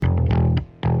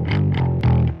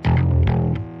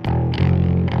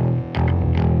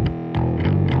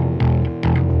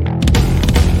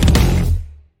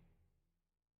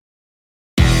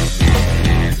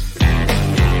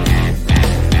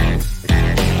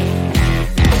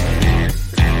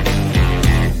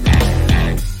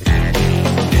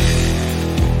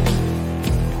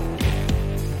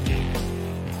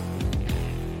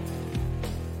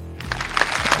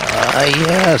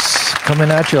Yes,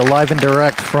 coming at you live and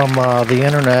direct from the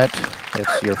internet.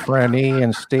 It's your friend E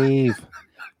and Steve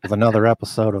with another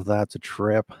episode of That's a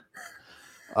Trip.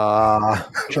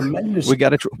 Tremendous. We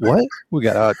got what? We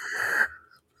got a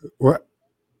What?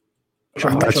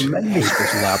 I hate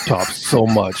this laptop so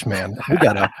much, man. We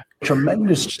got a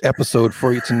Tremendous episode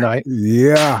for you tonight.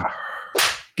 Yeah.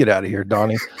 Get out of here,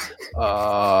 Donnie.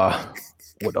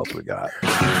 What else we got?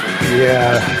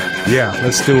 Yeah,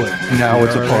 let's do it. Now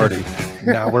it's a party.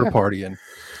 Now we're partying.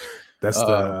 That's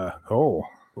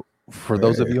for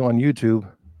those of you on YouTube,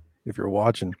 if you're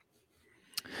watching,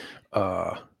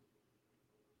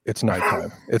 it's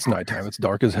nighttime. It's nighttime. It's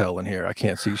dark as hell in here. I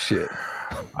can't see shit.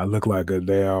 I look like a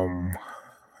damn.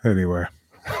 Anyway,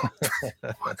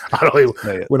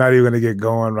 we're not even gonna get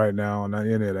going right now on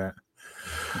any of that.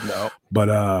 No,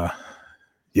 but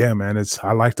yeah, man,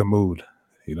 I like the mood.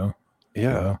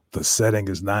 Yeah, the setting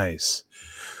is nice.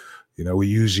 We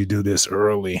usually do this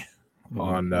early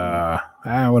on.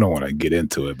 We don't want to get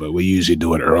into it, but we usually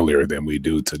do it earlier than we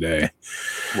do today.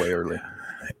 Way early.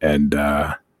 And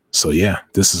so yeah,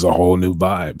 this is a whole new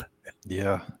vibe.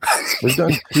 Yeah, we've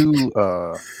done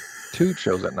two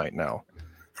shows at night now.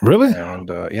 Really? And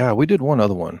yeah, we did one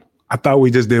other one. I thought we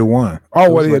just did one.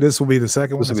 Oh, well, yeah, this will be the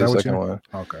second one. This will be the second one.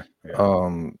 Okay.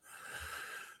 Yeah.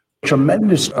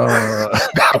 Tremendous.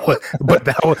 That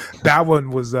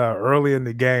one was early in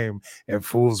the game, and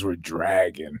fools were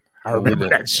dragging. I remember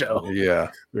that show. Yeah,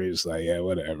 we were just like, yeah,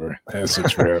 whatever. That's a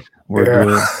trip.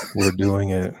 We're doing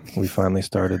it. We finally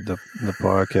started the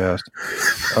podcast.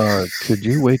 Could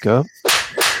you wake up?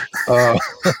 I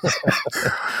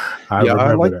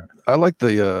like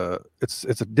the it's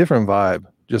a different vibe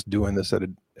just doing this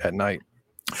at night.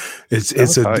 It's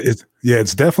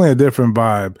definitely a different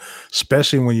vibe,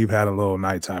 especially when you've had a little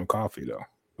nighttime coffee though.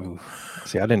 Oof.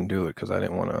 See, I didn't do it because I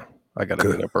didn't want to. I got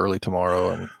to get up early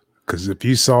tomorrow, and because if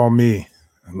you saw me,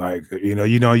 like you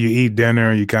eat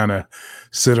dinner and you kind of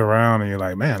sit around and you're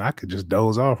like, man, I could just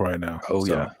doze off right now. Oh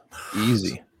so, yeah,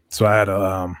 easy. So I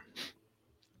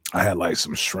had like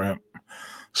some shrimp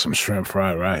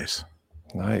fried rice.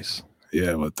 Nice.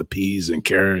 Yeah, with the peas and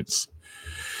carrots.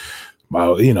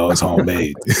 Well, it's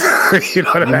homemade. You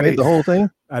know what I mean? Made the whole thing?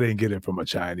 I didn't get it from a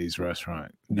Chinese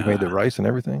restaurant. You made the rice and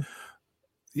everything?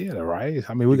 Yeah, the rice.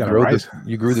 I mean, we got a rice.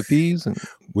 You grew the peas? And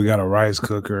we got a rice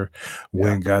cooker.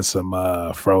 We got some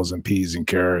frozen peas and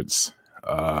carrots.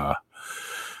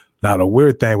 Now, the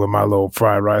weird thing with my little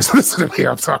fried rice, listen to me,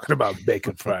 I'm talking about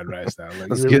bacon fried rice now. Like,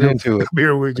 let's get into it. We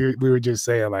were just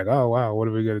saying, like, oh, wow, what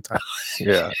are we going to talk about?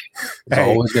 Yeah, it's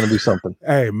always going to be something.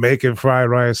 Hey, making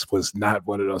fried rice was not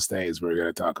one of those things we're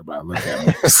going to talk about. Look at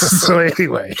me. So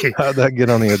anyway. How'd that get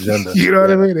on the agenda? You know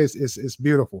what I mean? It's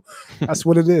beautiful. That's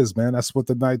what it is, man. That's what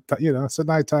the night, it's a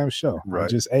nighttime show. Right. I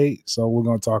just ate, so we're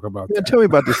going to talk about that. Tell me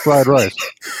about this fried rice.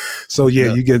 So,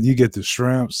 you get the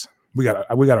shrimps. We got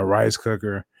a rice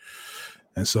cooker.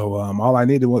 And so all I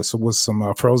needed was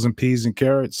some frozen peas and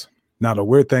carrots. Now, the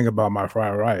weird thing about my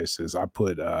fried rice is I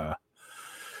put, I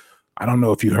don't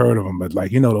know if you heard of them, but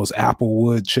like, those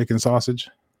Applewood chicken sausage.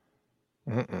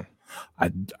 Mm-mm.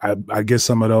 I get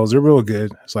some of those. They're real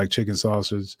good. It's like chicken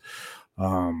sausage.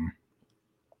 And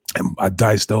I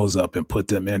diced those up and put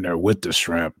them in there with the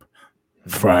shrimp,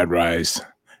 fried rice,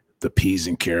 the peas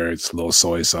and carrots, a little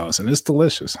soy sauce. And it's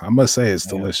delicious. I must say it's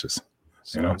delicious.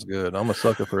 Sounds good. I'm a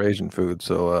sucker for Asian food,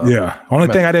 so Only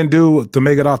thing I didn't do to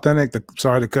make it authentic,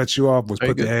 sorry to cut you off, was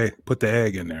put the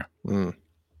egg in there. Mm.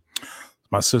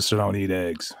 My sister don't eat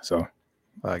eggs, so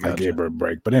I gave her a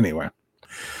break. But anyway,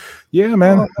 yeah,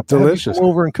 man, delicious. Come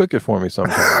over and cook it for me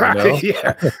sometime.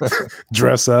 Yeah,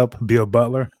 dress up, be a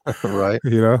butler, right?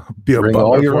 Be a bring butler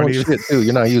all your own shit too.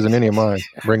 You're not using any of mine.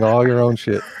 Bring all your own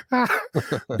shit.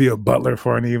 Be a butler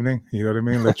for an evening. You know what I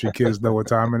mean? Let your kids know what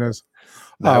time it is.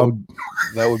 That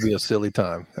would be a silly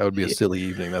time. That would be a silly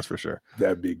evening, that's for sure.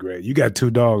 That'd be great. You got 2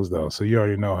 dogs though, so you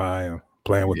already know how I am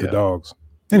playing with the dogs.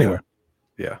 Anyway.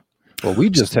 Yeah. Well,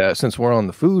 we just had, since we're on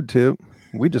the food tip,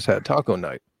 we just had taco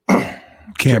night.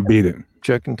 Can't beat it.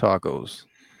 Chicken tacos.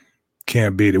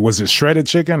 Can't beat it. Was it shredded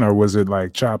chicken or was it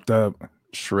like chopped up?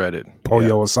 Shredded.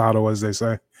 Pollo asado, as they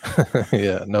say.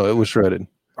 Yeah. No, it was shredded.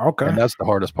 Okay. And that's the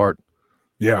hardest part.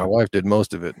 Yeah. My wife did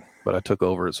most of it, but I took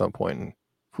over at some point and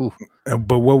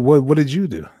But what did you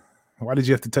do? Why did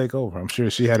you have to take over? I'm sure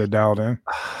she had it dialed in.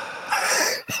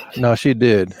 No, she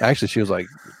did. Actually, she was like,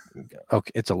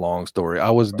 okay, it's a long story. I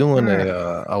was doing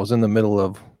I was in the middle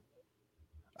of,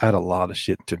 I had a lot of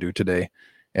shit to do today.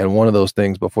 And one of those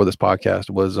things before this podcast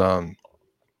was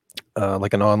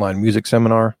like an online music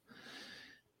seminar.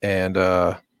 And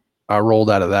I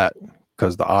rolled out of that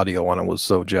because the audio on it was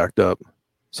so jacked up.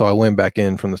 So I went back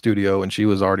in from the studio and she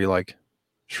was already like,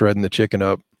 shredding the chicken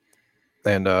up.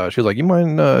 And she was like, "You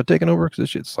mind taking over? Because this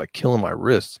shit's like killing my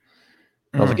wrists."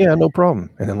 I was like, "Yeah, no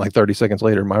problem." And then like 30 seconds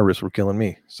later, my wrists were killing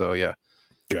me. So yeah.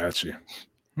 Gotcha.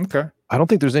 Okay. I don't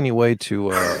think there's any way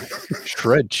to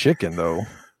shred chicken though.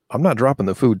 I'm not dropping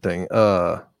the food thing.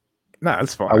 Nah,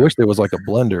 that's fine. I wish there was like a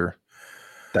blender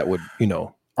that would,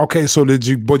 Okay, so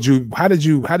how did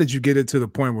you get it to the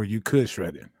point where you could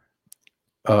shred it?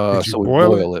 So we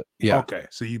boil it. Yeah. Okay,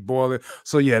 so you boil it.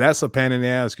 So yeah, that's a pain in the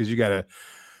ass because you gotta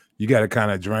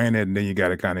kind of drain it, and then you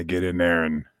gotta kind of get in there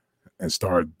and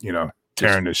start,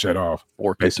 tearing the shit off.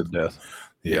 Or case of death.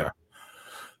 Yeah.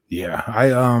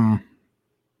 I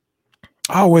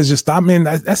always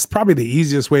that's probably the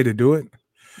easiest way to do it.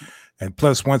 And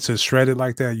plus, once it's shredded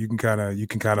like that, you can kind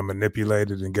of manipulate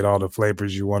it and get all the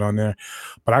flavors you want on there.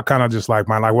 But I kind of just like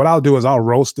mine. Like what I'll do is I'll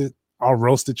roast it. I'll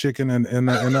roast the chicken in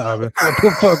the oven. What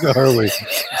the fuck are we?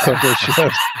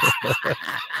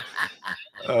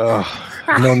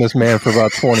 I've known this man for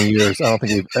about 20 years. I don't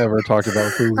think we've ever talked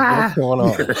about food. What's going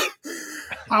on?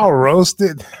 I'll roast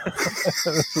it.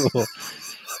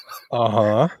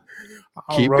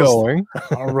 Keep going.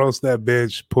 I'll roast that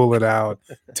bitch, pull it out,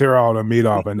 tear all the meat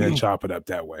off, and then chop it up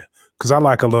that way. Because I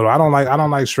like a little. I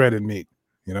don't like shredded meat.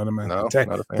 You know what I mean? No,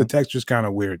 the texture's kind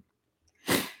of weird.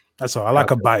 That's all. I like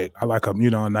a bite. I like a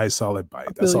nice solid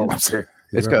bite. That's all I'm saying.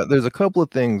 There's a couple of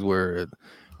things where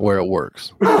it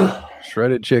works.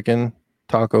 Shredded chicken,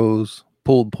 tacos,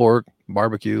 pulled pork,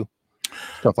 barbecue,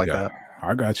 stuff like that.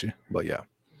 I got you. But yeah.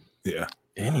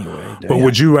 Anyway, but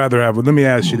would you rather have? Let me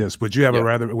ask you this: Would you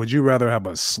rather have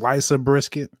a slice of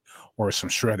brisket or some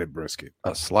shredded brisket?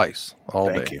 A slice all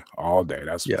day. Thank you. All day.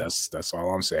 That's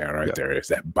all I'm saying right there. Is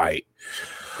that bite.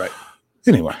 Right.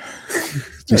 Anyway,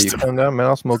 you come down, man.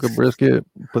 I'll smoke a brisket.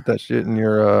 Put that shit in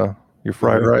your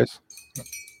fried rice.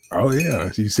 Oh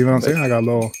yeah, you see what I'm saying? I got a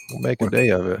little. We'll make a day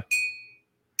of it.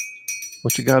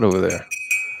 What you got over there?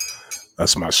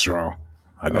 That's my straw.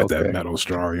 I got that metal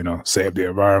straw. Save the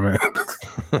environment.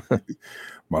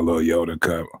 My little Yoda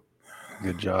cup.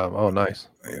 Good job. Oh, nice.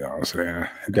 You know what I'm saying?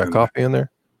 You got coffee in there?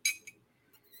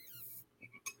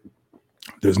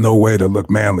 There's no way to look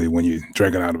manly when you're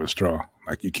drinking out of a straw.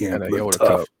 Like you can't look tough.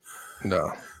 Cup.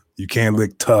 No. You can't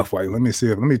look tough. Like, let me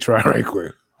try right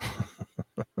quick.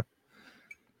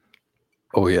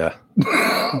 Oh yeah.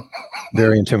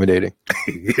 Very intimidating.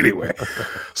 Anyway,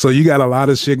 so you got a lot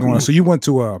of shit going on. So you went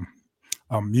to a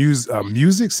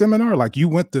music seminar? Like you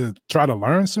went to try to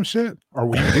learn some shit, or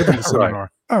were you given a seminar? Right.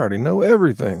 I already know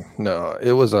everything. No,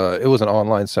 it was an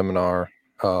online seminar.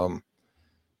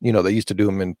 They used to do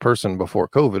them in person before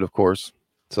COVID, of course.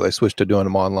 So they switched to doing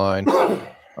them online.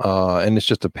 And it's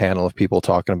just a panel of people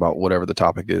talking about whatever the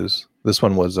topic is. This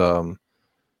one was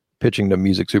pitching to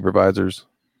music supervisors.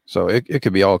 So it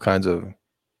could be all kinds of,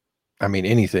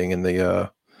 anything in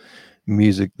the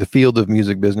the field of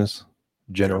music business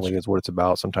generally is what it's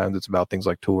about. Sometimes it's about things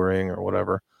like touring or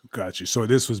whatever. Got you. So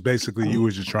this was basically you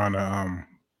were just trying to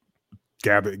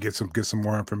get some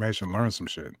more information, learn some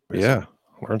shit. Basically. Yeah,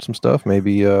 learn some stuff.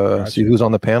 Maybe see who's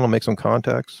on the panel, make some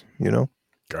contacts.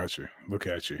 Got you. Look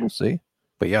at you. We'll see.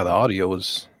 But yeah, the audio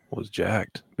was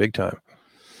jacked big time.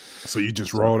 So you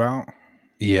just rolled out?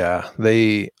 Yeah.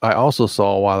 I also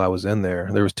saw while I was in there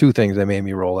was two things that made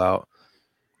me roll out.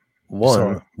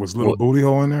 One was Little Booty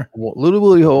Hole in there? Well, Little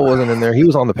Booty Hole wasn't in there. He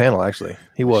was on the panel, actually.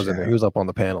 He was in there. He was up on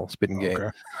the panel spitting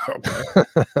game.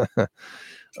 Okay.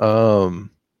 The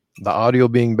audio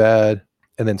being bad.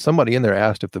 And then somebody in there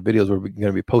asked if the videos were going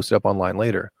to be posted up online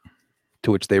later,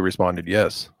 to which they responded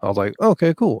yes. I was like,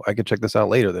 okay, cool. I could check this out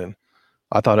later then.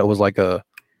 I thought it was like a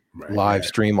live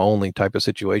stream only type of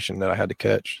situation that I had to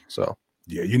catch. So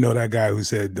yeah, that guy who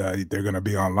said they're going to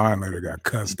be online later got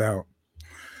cussed out.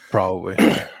 Probably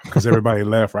because everybody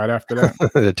left right after that.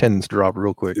 The attendance dropped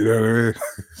real quick. You know what I mean?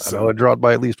 So I know it dropped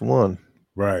by at least one.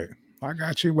 Right. I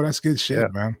got you. Well, that's good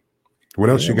shit, man. What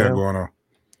else you got going on?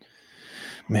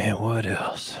 Man, what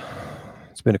else?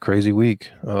 It's been a crazy week.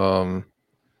 My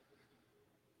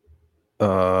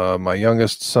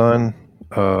youngest son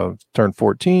turned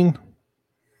 14.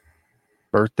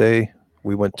 Birthday.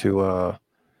 We went to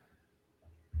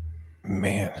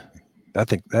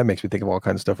that makes me think of all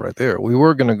kinds of stuff right there. We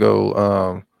were gonna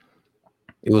go.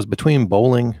 It was between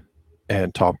bowling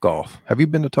and Top Golf. Have you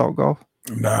been to Top Golf?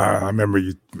 Nah, I remember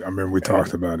we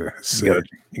talked about it.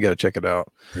 You gotta check it out.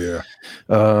 Yeah.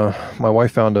 My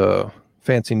wife found a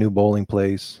fancy new bowling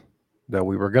place that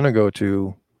we were gonna go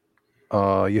to.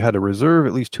 You had to reserve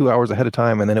at least 2 hours ahead of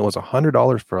time, and then it was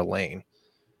 $100 for a lane.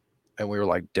 And we were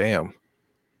like, damn,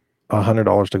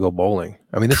 $100 to go bowling.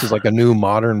 This is like a new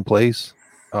modern place.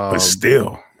 But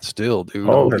still, dude.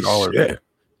 Holy shit.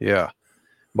 Yeah.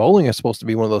 Bowling is supposed to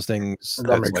be one of those things I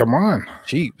that's mean, like come on.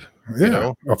 cheap,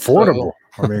 Yeah, affordable.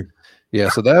 So, I mean, yeah.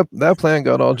 So that plan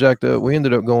got all jacked up. We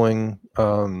ended up going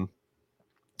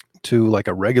to like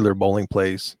a regular bowling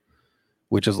place,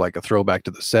 which is like a throwback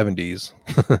to the 70s.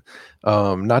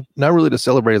 Not really to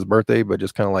celebrate his birthday, but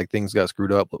just kind of like things got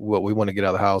screwed up. What we want to get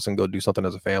out of the house and go do something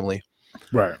as a family.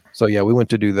 right. So yeah, we went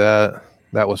to do that.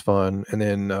 That was fun. And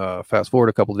then fast forward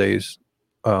a couple of days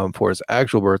for his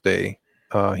actual birthday,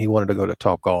 he wanted to go to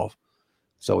Top Golf.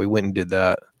 So we went and did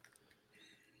that.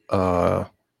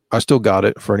 I still got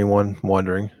it for anyone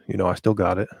wondering. I still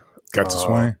got it. Got to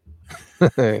swing.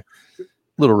 A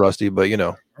little rusty, but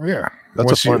Yeah,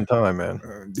 that's a fun time,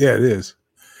 man. Yeah, it is.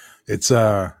 It's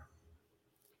I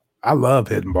love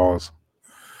hitting balls.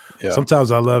 Yeah. Sometimes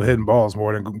I love hitting balls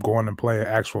more than going and playing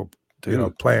actual,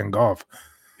 playing golf.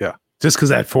 Yeah. Just because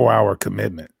that 4-hour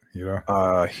commitment,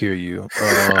 I hear you. In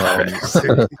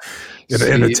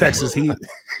the Texas heat.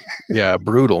 Yeah,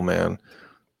 brutal, man.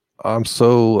 I'm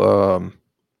so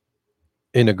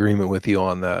in agreement with you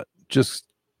on that. Just,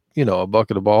 a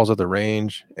bucket of balls at the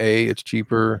range. It's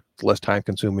cheaper, it's less time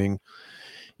consuming.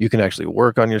 You can actually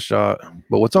work on your shot.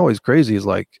 But what's always crazy is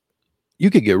like you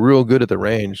could get real good at the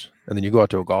range and then you go out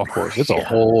to a golf course. It's a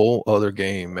whole other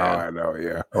game, man. I know,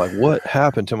 yeah. Like, what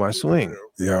happened to my swing?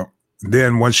 Yeah.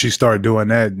 Then once you start doing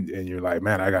that and you're like,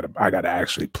 man, I gotta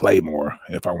actually play more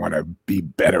if I want to be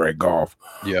better at golf.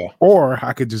 Yeah. Or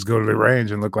I could just go to the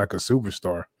range and look like a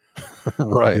superstar.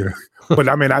 Right. But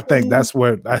I mean, I think that's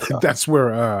where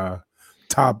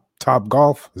Top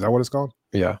Golf, is that what it's called?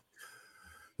 Yeah.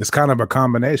 It's kind of a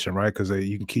combination, right? Because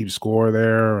you can keep score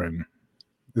there, and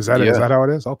is that how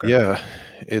it is? Okay. Yeah,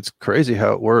 it's crazy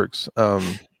how it works.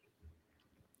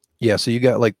 Yeah, so you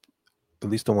got like,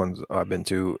 at least the ones I've been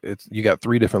to, you got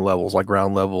 3 different levels, like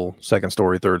ground level, second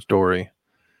story, third story,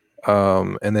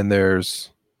 and then there's,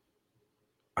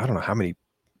 I don't know how many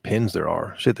pins there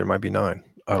are. Shit, there might be 9.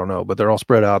 I don't know, but they're all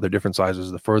spread out. They're different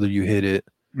sizes. The further you hit it,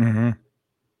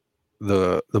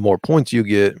 the more points you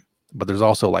get. But there's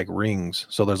also like rings,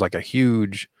 so there's like a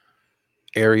huge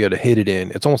area to hit it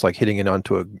in. It's almost like hitting it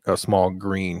onto a small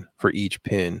green for each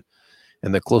pin,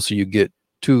 and the closer you get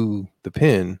to the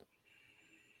pin,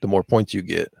 the more points you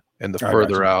get, and the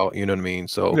further out, you know what I mean?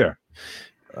 So yeah,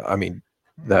 I mean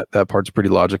that part's pretty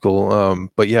logical.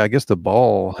 But yeah, I guess the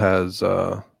ball has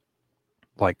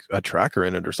like a tracker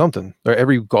in it or something. Or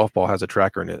every golf ball has a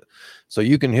tracker in it, so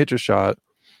you can hit your shot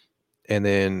and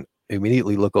then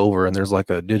immediately look over and there's like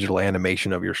a digital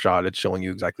animation of your shot. It's showing you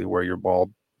exactly where your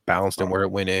ball bounced and where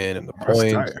it went in and the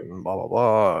points and blah blah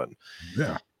blah.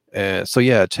 Yeah. And so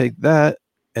yeah, take that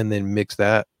and then mix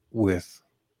that with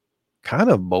kind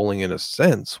of bowling in a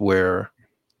sense where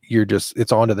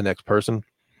it's on to the next person.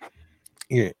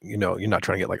 You're not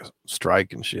trying to get like a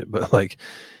strike and shit, but like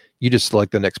you just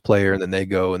select the next player and then they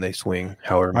go and they swing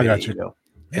however many, I got you.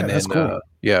 Yeah, and then cool.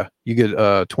 You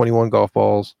get 21 golf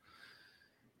balls.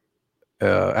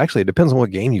 Actually, it depends on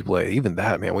what game you play. Even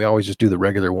that, man, we always just do the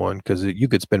regular one because you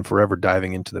could spend forever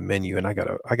diving into the menu. And I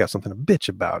got something to bitch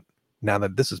about now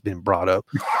that this has been brought up.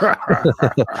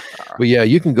 But yeah,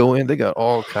 you can go in. They got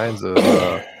all kinds of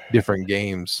different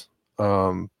games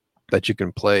that you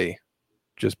can play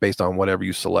just based on whatever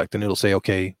you select, and it'll say,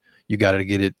 okay, you got to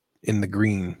get it in the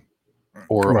green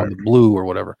or on the blue or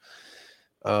whatever.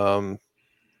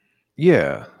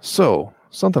 Yeah. So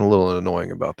something a little annoying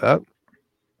about that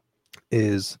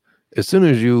is as soon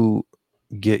as you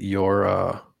get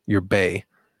your bay,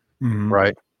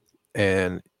 right,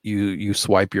 and you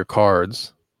swipe your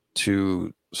cards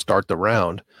to start the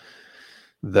round,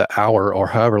 the hour or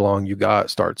however long you got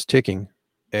starts ticking.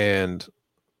 And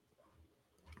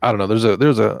I don't know,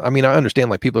 there's a I mean, I understand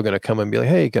like people are going to come and be like,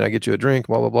 hey, can I get you a drink,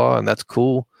 blah blah blah, and that's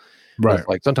cool, right?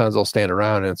 Like sometimes they'll stand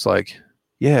around and it's like,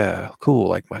 yeah, cool,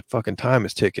 like my fucking time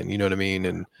is ticking, you know what I mean?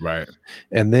 And right,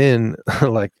 and then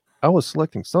like I was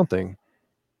selecting something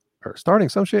or starting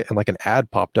some shit and like an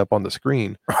ad popped up on the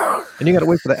screen and you got to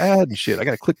wait for the ad and shit. I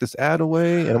got to click this ad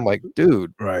away. And I'm like,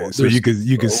 dude, right. Well, so you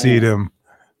could see them.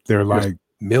 They're like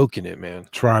milking it, man.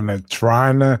 Trying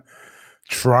to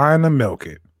milk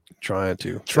it. Trying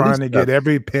to get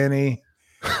every penny.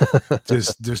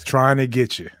 just trying to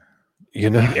get you.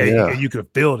 Yeah. You could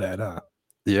feel that, huh?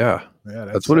 Yeah.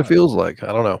 That's what it feels like.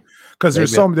 I don't know. Because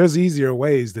there's easier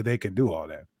ways that they can do all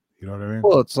that. You know what I mean?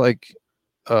 Well, it's like,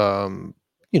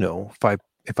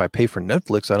 if I pay for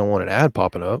Netflix, I don't want an ad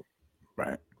popping up.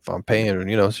 Right. If I'm paying,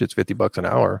 shit's $50 an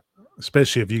hour.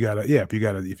 Especially if you got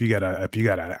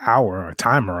an hour or a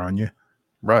timer on you.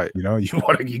 Right.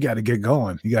 You got to get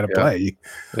going. You got to play.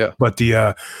 Yeah. But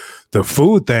the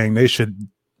food thing, they should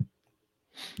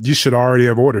You should already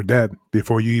have ordered that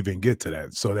before you even get to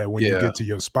that, so that when you get to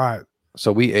your spot.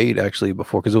 So we ate actually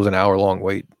before, because it was an hour-long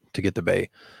wait to get the bay.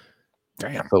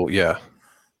 Damn. So yeah,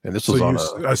 and this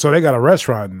was so they got a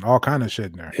restaurant and all kind of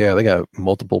shit in there. Yeah, they got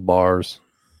multiple bars.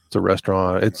 It's a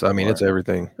restaurant. It's it's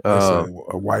everything. It's a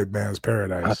white man's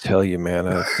paradise. I tell you, man,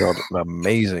 it felt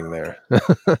amazing there.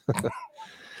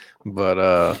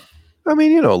 But I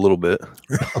mean, a little bit.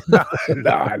 No,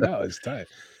 I know it's tight.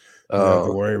 You don't have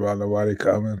to worry about nobody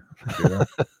coming.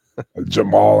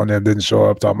 Jamal and them didn't show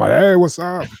up talking about, hey, what's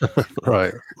up?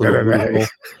 Right.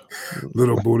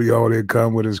 Little booty hole didn't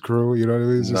come with his crew. You know what I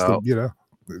mean? It's just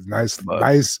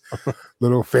nice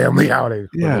little family outing.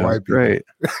 Yeah, white great.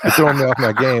 You're throwing me off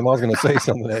my game. I was going to say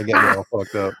something that got me all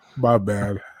fucked up. My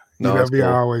bad. No, I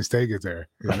always take it there.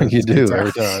 You do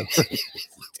every time.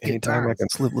 Anytime I can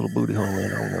slip little booty hole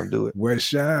in, I'm going to do it. Where's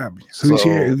Shab? Who's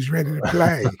here? Who's ready to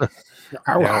play?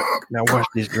 Now watch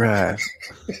this drive.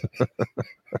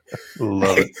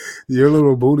 Love it. Your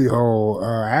little booty hole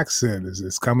accent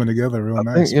is coming together real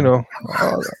nice. Think,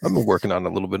 I've been working on it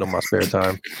a little bit on my spare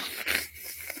time.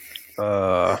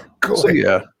 Cool. So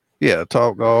yeah,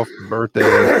 Top Golf,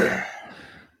 birthday.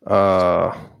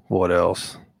 What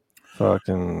else?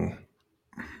 Fucking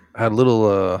had a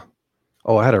little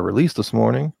I had a release this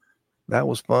morning. That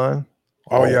was fun.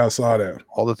 Oh yeah, I saw that.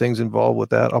 All the things involved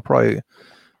with that. I'll probably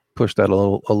push that a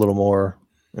little more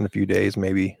in a few days,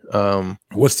 maybe.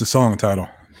 What's the song title?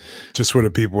 Just for the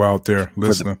people out there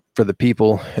listening. For the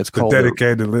people, it's called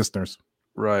dedicated listeners.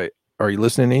 Right. Are you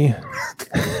listening, E?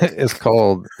 It's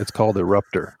called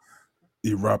Eruptor.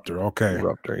 Eruptor, okay.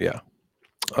 Eruptor, yeah.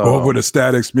 Over to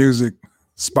Statics Music,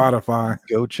 Spotify.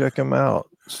 Go check them out.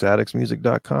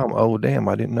 Staticsmusic.com. Oh damn,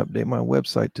 I didn't update my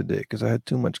website today because I had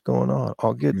too much going on.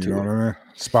 I'll get to it. What I mean?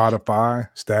 Spotify,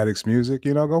 Statics Music,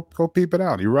 go peep it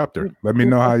out. Eruptor. Let me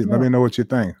know what you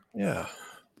think. Yeah.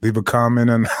 Leave a comment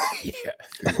and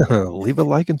leave a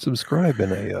like and subscribe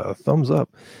and a thumbs up.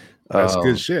 That's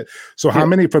good shit. So how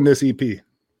many from this EP?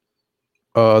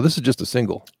 This is just a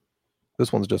single.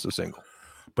 This one's just a single.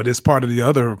 But it's part of the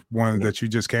other one that you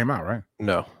just came out, right?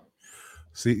 No.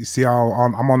 See how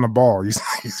I'm on the ball. You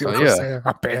see what I'm saying?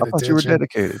 I'm paying attention. You were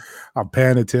dedicated. I'm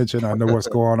paying attention. I know what's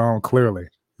going on clearly.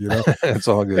 It's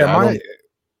all good. I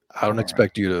don't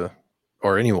expect you to,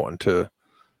 or anyone to,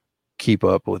 keep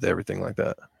up with everything like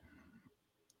that.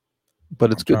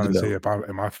 But it's good to know. See if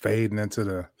am I fading into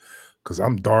the, because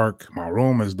I'm dark. My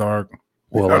room is dark.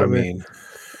 Well, I mean,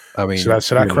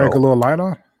 should I crank a little light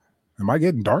on? Am I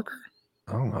getting darker?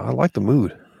 I don't know. I like the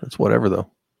mood. It's whatever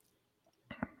though.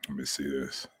 Let me see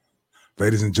this.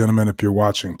 Ladies and gentlemen, if you're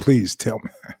watching, please tell me.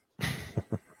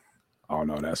 Oh,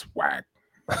 no, that's whack.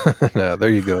 No, there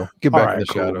you go. Get back in the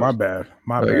shadows. My bad.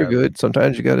 You're good.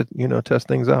 Sometimes you got to, test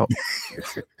things out.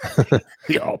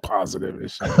 You're all positive and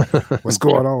shit. What's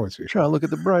going on with you? Try to look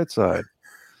at the bright side.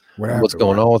 What's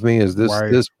going on with me is this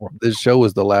show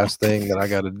is the last thing that I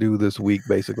got to do this week,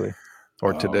 basically,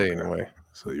 or today anyway.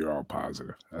 So you're all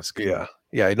positive. That's good.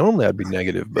 Yeah. Normally I'd be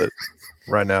negative, but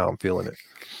right now I'm feeling it.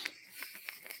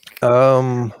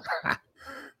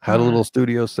 Had a little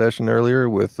studio session earlier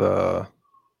with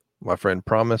my friend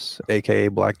Promise, aka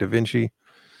Black Da Vinci.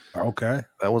 Okay,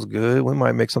 that was good. We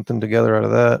might make something together out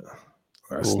of that.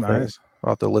 That's nice.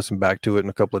 I'll have to listen back to it in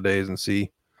a couple of days and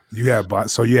see. You had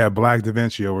Black Da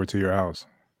Vinci over to your house.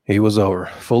 He was over,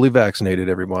 fully vaccinated.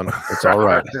 Everyone, it's all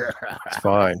right. It's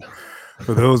fine.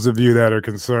 For those of you that are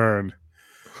concerned,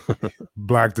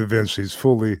 Black Da Vinci's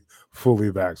fully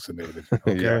vaccinated.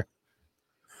 Okay. Yeah.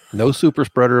 No super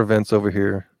spreader events over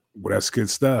here. Well, that's good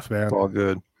stuff, man. It's all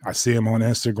good. I see him on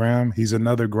Instagram. He's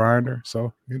another grinder.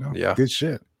 So, good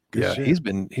shit. Good shit. He's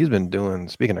been doing,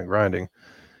 speaking of grinding,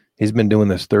 he's been doing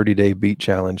this 30-day beat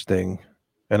challenge thing.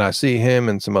 And I see him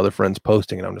and some other friends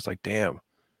posting, and I'm just like, damn,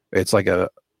 it's like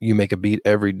you make a beat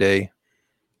every day.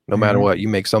 No matter what, you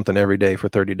make something every day for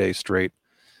 30 days straight.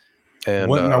 And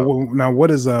what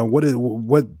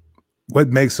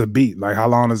makes a beat? Like, how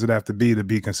long does it have to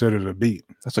be considered a beat?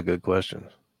 That's a good question.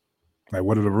 Like,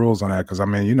 what are the rules on that? Because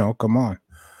come on.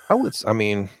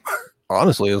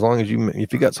 Honestly, as long as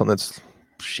if you got something that's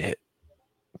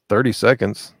 30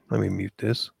 seconds. Let me mute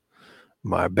this.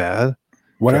 My bad.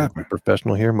 What happened?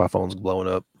 Professional here. My phone's blowing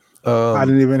up. I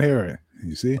didn't even hear it.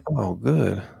 You see? Oh,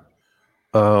 good.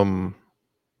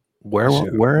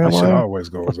 Where am I? Always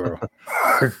goes off.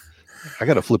 I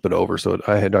got to flip it over, so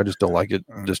I just don't like it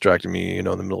distracting me, in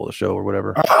the middle of the show or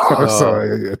whatever. So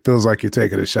it feels like you're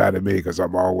taking a shot at me because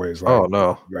I'm always like, oh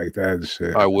no, like that and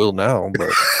shit. I will now,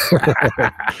 but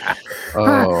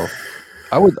I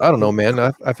don't know, man.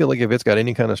 I feel like if it's got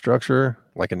any kind of structure,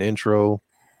 like an intro,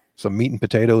 some meat and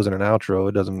potatoes, and an outro,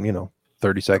 it doesn't,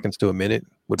 30 seconds to a minute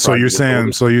would. So you're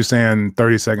saying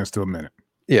 30 seconds to a minute.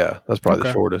 Yeah, that's probably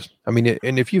the shortest. I mean,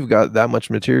 and if you've got that much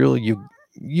material,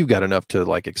 you've got enough to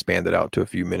like expand it out to a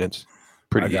few minutes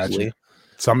pretty easily. You.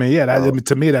 So I mean, yeah,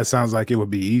 to me that sounds like it would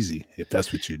be easy if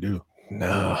that's what you do.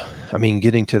 No, I mean,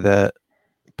 getting to that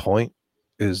point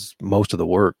is most of the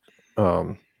work.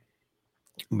 But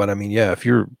I mean, yeah, if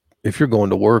you're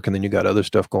going to work and then you got other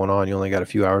stuff going on, you only got a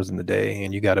few hours in the day,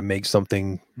 and you got to make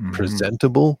something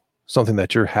presentable, something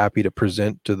that you're happy to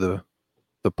present to the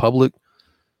public.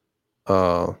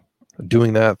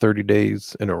 Doing that 30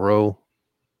 days in a row,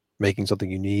 making something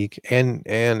unique, and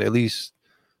at least,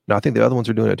 no, I think the other ones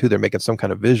are doing it too. They're making some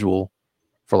kind of visual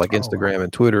for like Instagram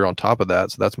and Twitter on top of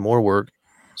that. So that's more work,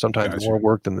 sometimes more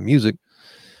work than the music.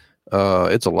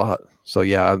 It's a lot. So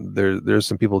yeah, there's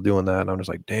some people doing that, and I'm just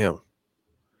like, damn,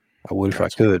 I would if I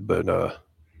could, but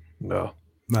no.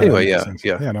 Anyway, yeah,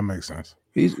 that makes sense.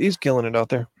 He's killing it out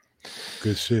there.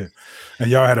 Good shit.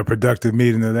 And y'all had a productive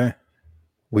meeting today?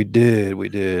 We did.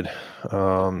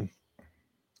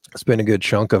 Spent a good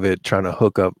chunk of it trying to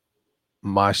hook up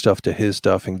my stuff to his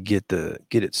stuff and get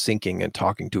it syncing and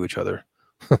talking to each other.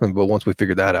 But once we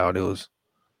figured that out, it was.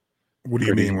 What do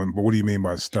you mean? What do you mean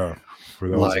by stuff? For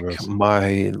those like of us?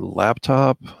 My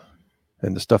laptop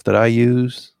and the stuff that I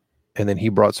use, and then he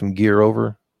brought some gear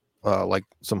over, like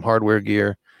some hardware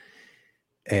gear,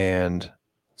 and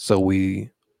so we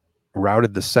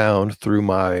routed the sound through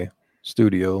my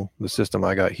studio, the system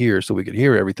I got here, so we could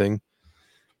hear everything.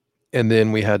 And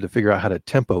then we had to figure out how to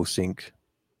tempo sync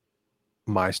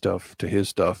my stuff to his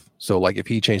stuff. So like if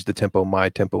he changed the tempo, my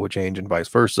tempo would change and vice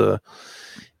versa.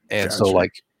 And so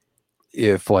like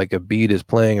if like a beat is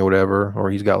playing or whatever,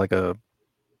 or he's got like a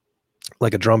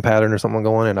drum pattern or something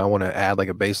going, and I want to add like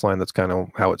a bass line that's kind of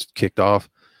how it's kicked off,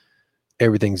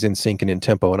 everything's in sync and in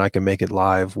tempo, and I can make it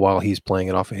live while he's playing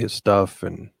it off of his stuff.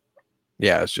 And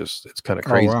yeah, it's kind of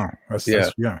crazy. Oh, wow. That's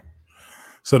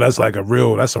So that's like a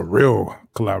real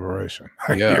collaboration.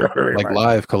 Yeah, like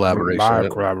live collaboration. Live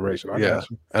collaboration. Yeah.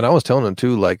 And I was telling him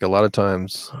too, like a lot of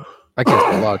times, I can't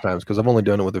say a lot of times because I've only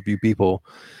done it with a few people,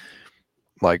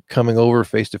 like coming over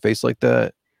face to face like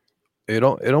that, it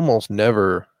almost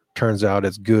never turns out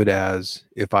as good as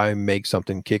if I make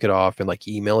something, kick it off, and like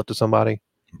email it to somebody.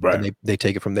 Right. And they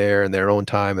take it from there in their own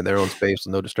time and their own space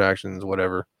with no distractions,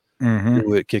 whatever.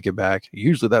 Do it, kick it back.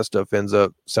 Usually that stuff ends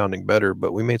up sounding better,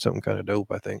 but we made something kind of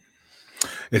dope, I think.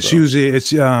 It's usually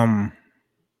it's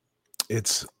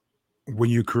when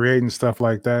you're creating stuff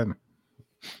like that,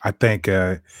 I think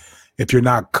if you're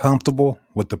not comfortable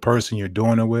with the person you're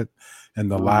doing it with in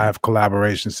the live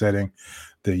collaboration setting,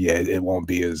 then it won't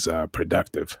be as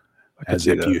productive as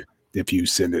if you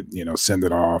send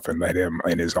it off and let him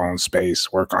in his own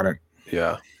space work on it.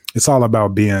 Yeah. It's all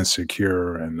about being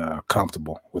secure and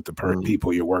comfortable with the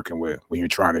people you're working with when you're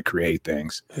trying to create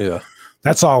things. Yeah.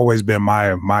 That's always been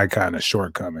my kind of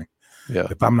shortcoming. Yeah.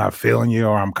 If I'm not feeling you,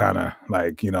 or I'm kind of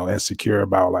like, insecure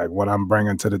about like what I'm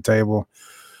bringing to the table,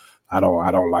 I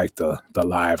don't like the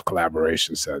live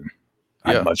collaboration setting.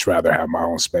 I'd much rather have my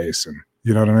own space and,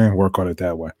 you know what I mean? Work on it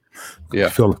that way. Yeah.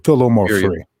 Feel a little more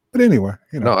free. But anyway,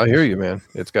 No, I hear you, man.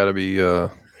 It's got to be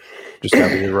just got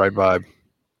to be the right vibe.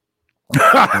 You know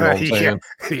what I'm saying?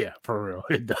 Yeah, for real.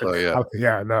 It does. So,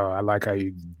 I like how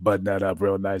you buttoned that up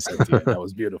real nice at the end. That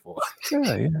was beautiful.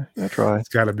 I try. It's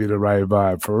got to be the right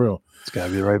vibe, for real. It's got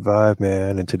to be the right vibe,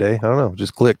 man. And today, I don't know,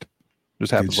 just clicked.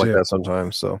 Just happens like that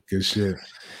sometimes. So good shit.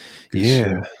 Good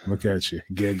shit. Look at you,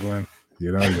 giggling.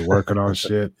 You're working on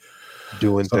shit,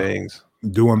 doing things,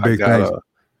 doing big things.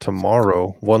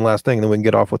 Tomorrow, one last thing, and then we can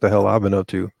get off what the hell I've been up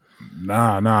to.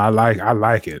 Nah, I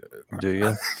like it. Do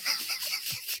you?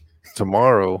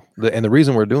 Tomorrow, and the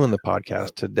reason we're doing the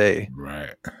podcast today,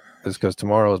 right, is because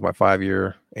tomorrow is my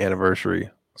 5-year anniversary.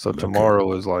 So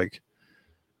tomorrow is like,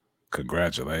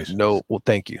 congratulations. No, well,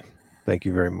 thank you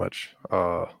very much.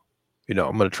 I'm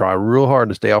gonna try real hard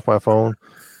to stay off my phone,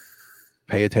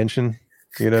 pay attention.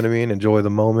 You know what I mean? Enjoy the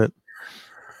moment.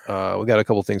 We got a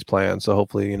couple things planned, so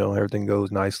hopefully, everything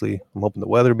goes nicely. I'm hoping the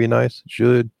weather will be nice. It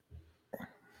should.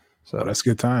 So that's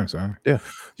good times, huh? Yeah.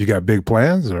 You got big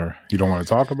plans, or you don't want to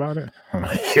talk about it?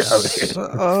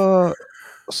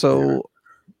 So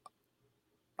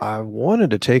I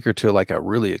wanted to take her to like a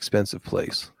really expensive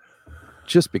place,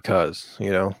 just because, we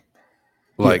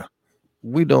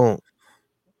don't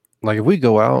like if we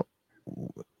go out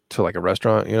to like a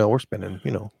restaurant, we're spending,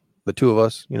 the two of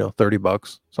us,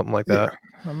 $30, something like that.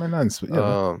 I mean,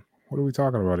 what are we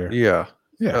talking about here? Yeah.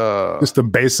 Yeah. Just the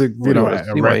basic,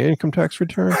 see my income tax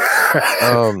return.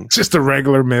 Just a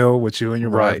regular meal with you and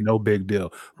your wife, right. no big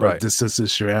deal. But Right. since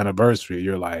it's your anniversary,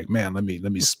 you're like, man, let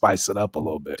me spice it up a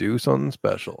little bit. Do something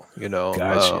special,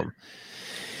 Gotcha.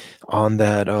 On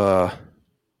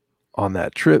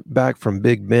that trip back from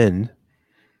Big Bend,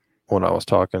 when I was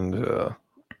talking to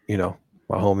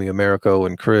my homie Americo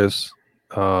and Chris,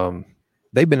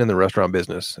 they've been in the restaurant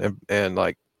business, and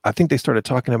like I think they started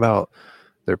talking about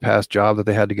their past job that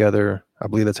they had together. I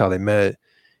believe that's how they met,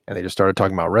 and they just started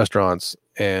talking about restaurants,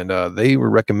 and they were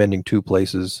recommending 2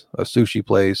 places, a sushi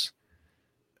place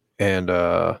and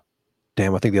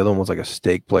damn, I think the other one was like a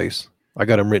steak place. I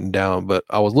got them written down, but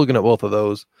I was looking at both of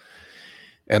those,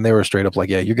 and they were straight up like,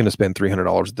 yeah, you're going to spend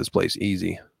 $300 at this place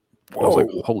easy. I was like,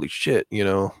 holy shit,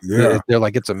 Yeah. They're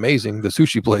like, it's amazing. The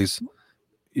sushi place,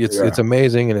 it's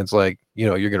amazing, and it's like,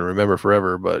 you're going to remember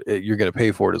forever, but you're going to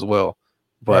pay for it as well.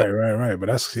 But right. But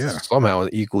that's somehow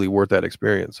equally worth that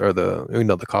experience or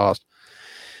the cost.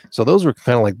 So those were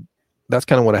kind of like, that's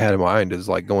kind of what I had in mind, is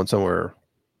like going somewhere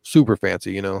super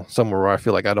fancy, somewhere where I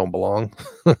feel like I don't belong.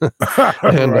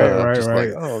 And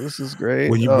like, oh, this is great.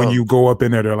 When you go up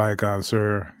in there, they're like,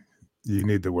 sir, you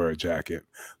need to wear a jacket.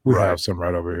 We have some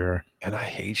right over here. And I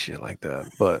hate shit like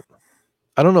that. But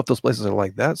I don't know if those places are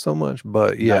like that so much.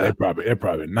 But yeah, they're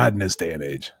probably not in this day and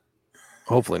age.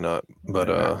 Hopefully not.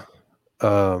 But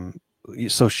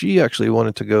so she actually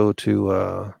wanted to go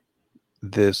to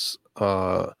this.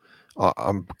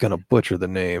 I'm gonna butcher the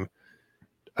name.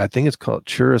 I think it's called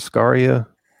Churrascaria.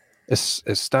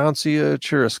 Estancia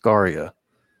Churrascaria.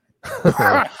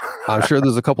 I'm sure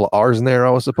there's a couple of R's in there I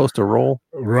was supposed to roll.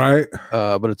 Right.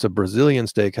 But it's a Brazilian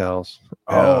steakhouse.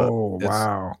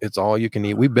 Wow. It's all you can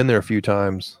eat. We've been there a few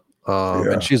times.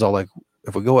 And she's all like,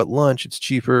 if we go at lunch, it's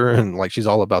cheaper. And like, she's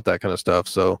all about that kind of stuff.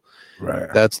 So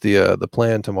that's the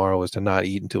plan tomorrow, is to not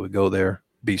eat until we go there,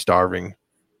 be starving,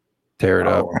 tear it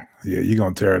up. Yeah. You're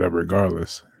going to tear it up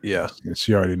regardless. Yeah. And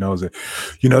she already knows it.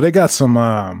 They got some,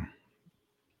 I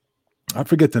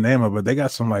forget the name of it. They got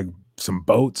some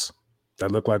boats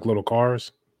that look like little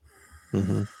cars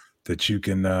that you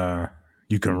can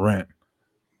rent.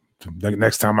 The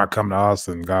next time I come to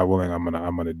Austin, God willing, I'm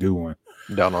gonna do one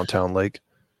down on Town Lake.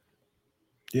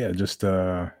 Yeah, just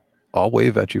I'll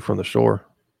wave at you from the shore.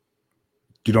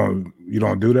 You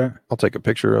don't do that? I'll take a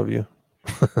picture of you.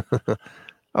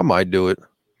 I might do it.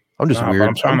 I'm just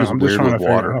weird. I'm just weird with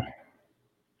water.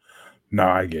 No,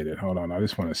 I get it. Hold on. I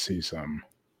just want to see something.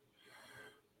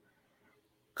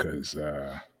 Because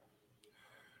that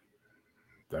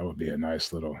would be a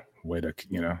nice little way to,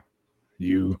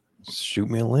 shoot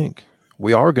me a link.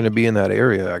 We are going to be in that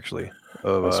area, actually.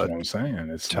 That's what I'm saying.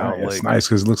 It's nice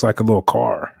because it looks like a little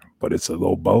car, but it's a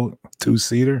little boat,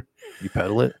 2-seater. You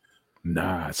pedal it?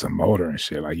 Nah, it's a motor and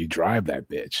shit. Like, you drive that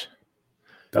bitch.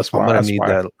 That's why I'm gonna need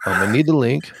that. I'm gonna need the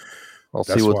link. I'll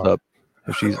see what's up.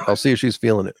 I'll see if she's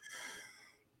feeling it.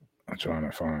 I'm trying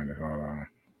to find it. Hold on.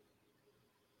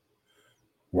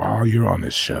 Wow, you're on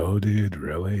the show, dude.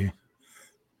 Really?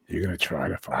 You're gonna try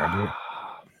to find it?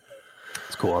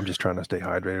 It's cool. I'm just trying to stay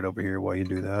hydrated over here while you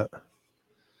do that.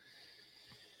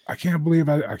 I can't believe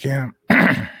I can't.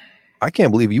 I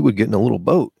can't believe you would get in a little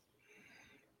boat.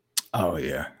 Oh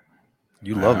yeah,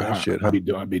 you love that shit.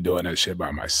 I'd be doing that shit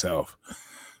by myself.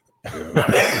 You know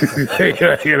what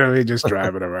I mean? Just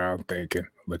driving around, thinking,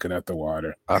 looking at the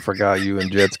water. I forgot you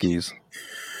and jet skis.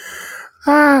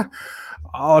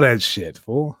 All that shit,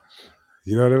 fool.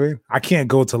 You know what I mean? I can't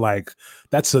go to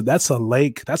that's a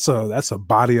lake. That's a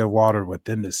body of water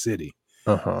within the city.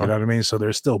 You know what I mean? So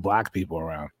there's still black people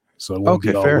around. So it won't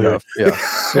be all weird. Enough.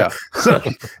 Yeah. So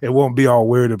it won't be all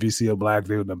weird if you see a black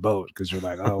dude in a boat, because you're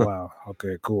like, oh wow,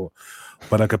 okay, cool.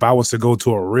 But like if I was to go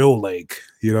to a real lake,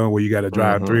 where you got to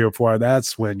drive 3 or 4,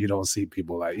 that's when you don't see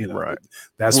people right.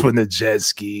 That's when the jet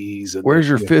skis. And where's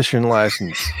your fishing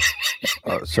license,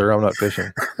 sir? I'm not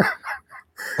fishing.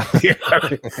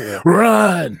 Yeah.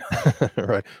 Run!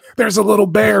 Right. There's a little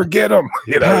bear. Get him.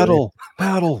 Paddle.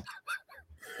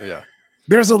 Yeah.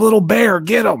 There's a little bear.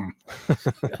 Get him.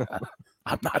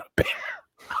 I'm not a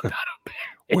bear.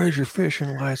 Where's your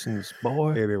fishing license,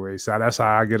 boy? Anyway, so that's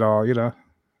how I get all,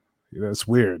 it's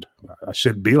weird. I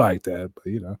shouldn't be like that, but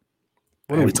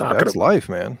what are we talking about? That's life,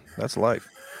 man. That's life.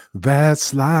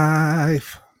 That's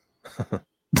life.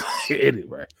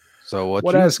 Anyway. So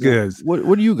that's good.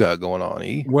 What do you got going on,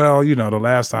 E? Well, the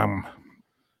last time,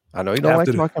 I know you don't like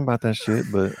talking about that shit,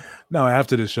 but no,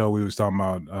 after the show we was talking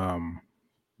about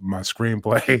my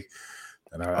screenplay,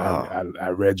 and I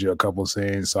read you a couple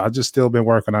scenes, so I just still been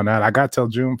working on that. I got till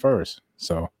June 1st,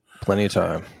 so plenty of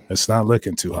time. It's not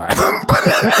looking too high.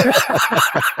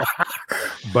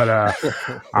 But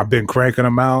I've been cranking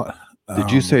them out.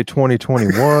 Did you say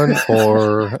 2021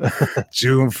 or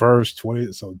June 1st,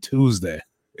 20? So Tuesday.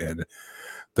 And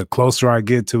the closer I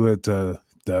get to it, the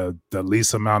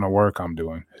least amount of work I'm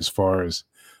doing, as far as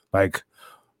like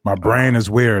my brain is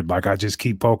weird. Like I just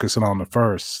keep focusing on the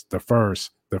first.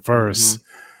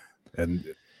 And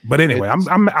but anyway,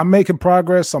 I'm making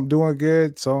progress. I'm doing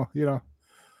good. So, you know,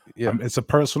 yeah, it's a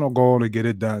personal goal to get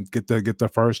it done. Get the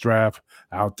first draft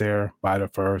out there by the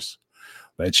first.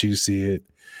 Let you see it,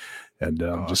 and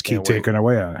just keep taking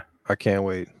away at it. I can't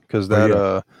wait, because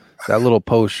that little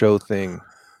post show thing,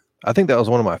 I think that was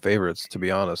one of my favorites, to be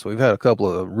honest. We've had a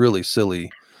couple of really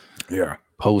silly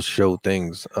post show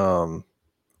things.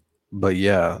 But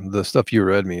yeah, the stuff you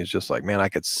read me is just like, man, I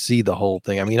could see the whole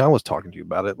thing. I mean, I was talking to you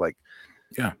about it, like,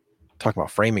 talking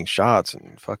about framing shots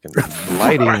and fucking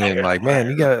lighting, and like, man,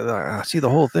 you got I see the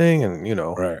whole thing, and you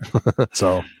know, right.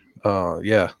 So,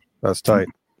 yeah, that's tight.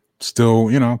 Still,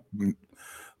 you know,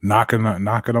 knocking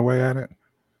away at it.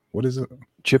 What is it?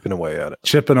 Chipping away at it.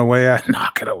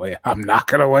 Knocking away. I'm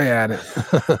knocking away at it.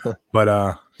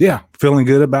 But yeah, feeling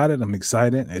good about it. I'm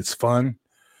excited. It's fun.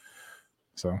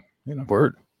 So, you know.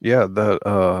 Word. Yeah,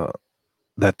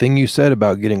 that thing you said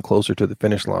about getting closer to the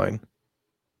finish line.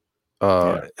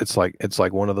 It's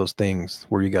like one of those things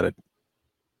where you gotta,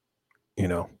 you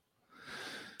know,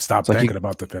 stop thinking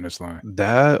about the finish line.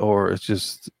 That, or it's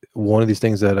just one of these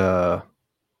things that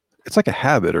it's like a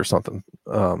habit or something.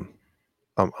 I'm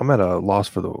at a loss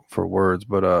for words,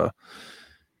 but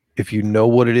if you know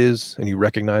what it is and you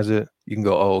recognize it, you can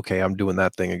go, oh, okay, I'm doing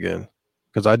that thing again.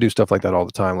 Because I do stuff like that all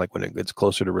the time, like when it gets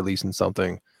closer to releasing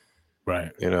something,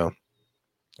 right? You know.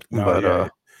 No,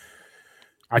 but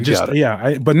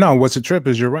but no, what's a trip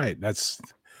is you're right.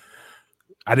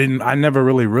 I never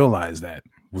really realized that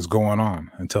was going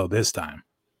on until this time.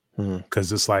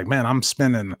 Because it's like, man, I'm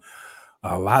spending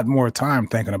a lot more time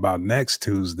thinking about next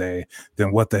Tuesday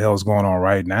than what the hell's going on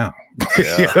right now.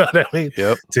 Yeah. You know what I mean?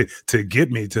 Yep. To get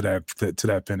me to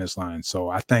that finish line. So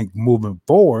I think moving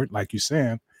forward, like you're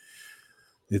saying,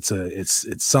 it's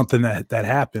something that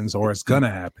happens, or it's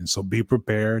gonna happen. So be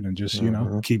prepared and just, you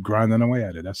know, keep grinding away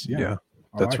at it.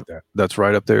 That's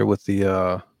right up there with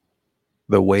the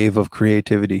wave of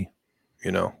creativity,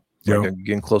 you know. Like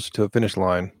getting closer to a finish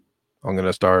line. I'm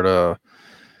gonna start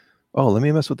let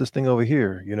me mess with this thing over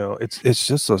here. You know, it's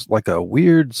just like a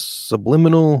weird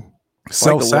subliminal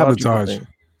self-sabotage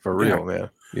for real, man.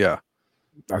 Yeah.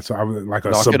 That's like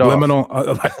a subliminal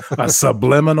a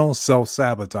subliminal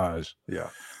self-sabotage. Yeah.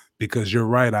 Because you're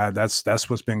right. That's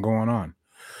what's been going on.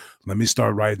 Let me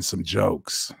start writing some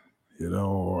jokes, you know,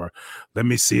 or let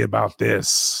me see about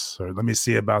this, or let me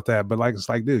see about that. But like, it's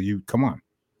like, dude, you come on.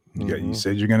 You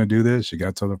said you're gonna do this. You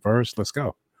got to the first. Let's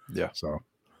go. Yeah. So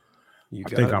I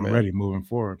think I'm ready moving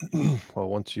forward. Well,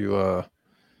 once you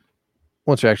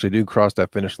actually do cross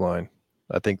that finish line,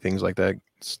 I think things like that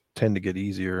tend to get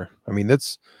easier. I mean,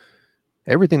 that's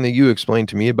everything that you explained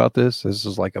to me about this. This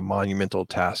is like a monumental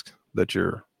task that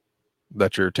you're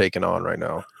taking on right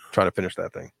now, trying to finish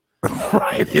that thing.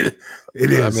 Right. It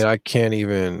is. I mean, I can't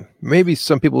even. Maybe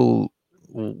some people,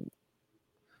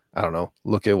 I don't know,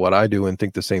 look at what I do and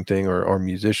think the same thing, or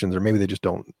musicians, or maybe they just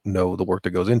don't know the work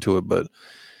that goes into it. But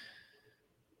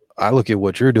I look at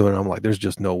what you're doing, and I'm like, there's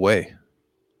just no way.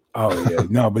 Oh yeah,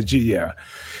 no, but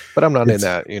but I'm not in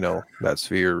that, you know, that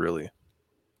sphere really.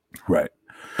 Right.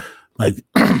 Like,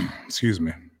 excuse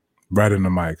me, right in the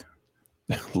mic.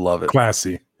 Love it.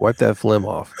 Classy. Wipe that phlegm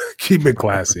off. Keep it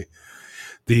classy.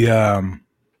 The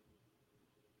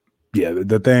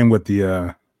the thing with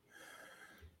the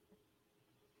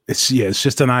it's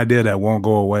just an idea that won't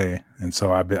go away. And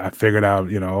so I figured out,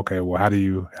 you know, okay, well, how do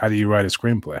you write a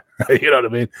screenplay? You know what I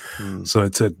mean? So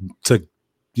it took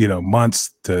you know,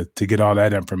 months to get all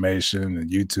that information and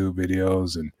YouTube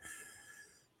videos and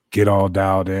get all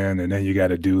dialed in. And then you got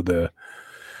to do the,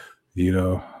 you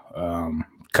know,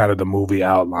 kind of the movie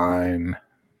outline.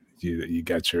 You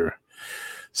got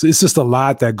so it's just a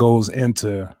lot that goes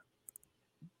into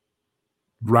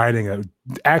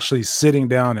actually sitting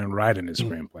down and writing a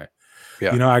screenplay.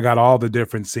 Yeah. You know, I got all the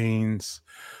different scenes,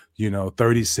 you know,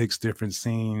 36 different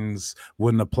scenes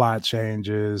when the plot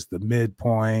changes, the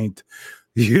midpoint,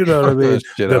 you know what I mean?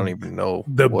 Shit, I don't even know.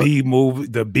 The B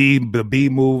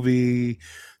movie,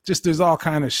 just there's all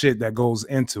kind of shit that goes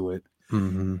into it.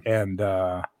 And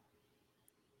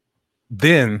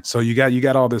then so you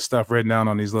got all this stuff written down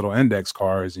on these little index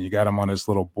cards, and you got them on this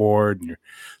little board, and you're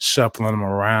shuffling them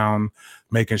around,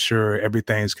 making sure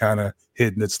everything's kind of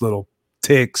hitting its little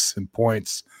ticks and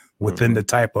points within the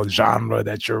type of genre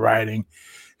that you're writing.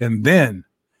 And then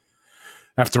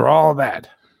after all that,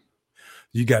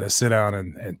 you got to sit down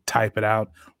and type it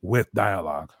out with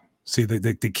dialogue. See,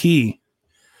 the key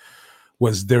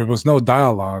was there was no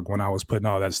dialogue when I was putting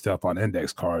all that stuff on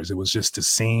index cards. It was just the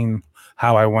scene,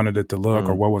 how I wanted it to look,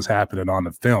 or what was happening on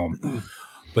the film.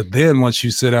 But then once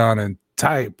you sit down and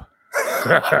type,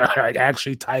 like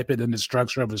actually type it in the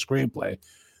structure of a screenplay,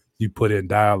 you put in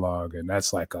dialogue, and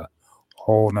that's like a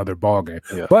whole nother ballgame.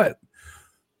 Yeah. But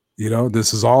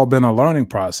this has all been a learning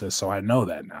process, so I know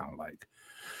that now. Like,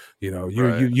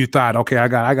 you thought, okay, I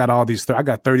got all these, I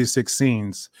got 36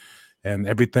 scenes, and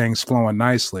everything's flowing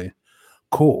nicely.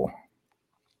 Cool,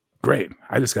 great.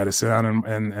 I just got to sit down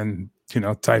and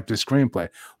type the screenplay.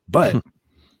 But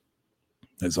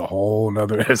there's a whole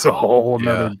nother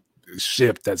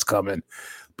shift that's coming.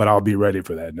 But I'll be ready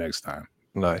for that next time.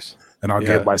 Nice. And I'll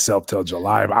give myself till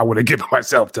July. I would have given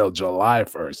myself till July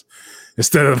 1st.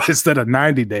 Instead of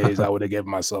 90 days, I would have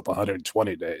given myself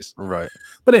 120 days. Right.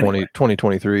 But anyway.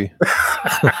 2023.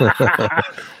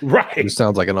 Right. It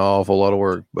sounds like an awful lot of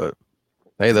work, but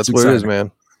hey, that's what it is, man.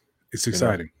 It's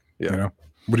exciting. Yeah.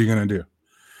 What are you gonna do?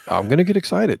 I'm gonna get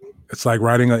excited. It's like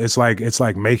writing it's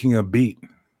like making a beat.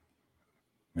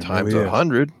 Times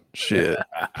 100. Shit.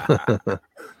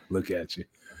 Look at you.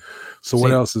 So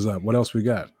what else is up? What else we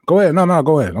got? Go ahead. No,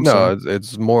 go ahead.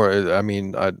 It's more. I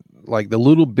mean, I like the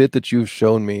little bit that you've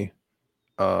shown me,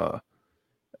 and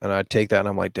I take that and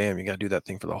I'm like, damn, you got to do that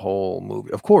thing for the whole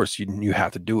movie. Of course, you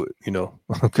have to do it,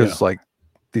 because like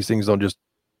these things don't just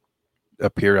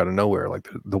appear out of nowhere. Like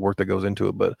the work that goes into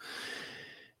it, but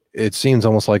it seems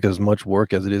almost like as much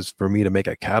work as it is for me to make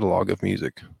a catalog of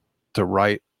music, to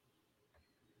write.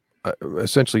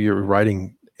 Essentially, you're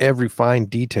writing every fine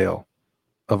detail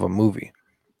of a movie.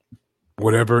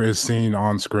 Whatever is seen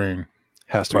on screen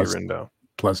has to be written down.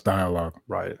 Plus dialogue.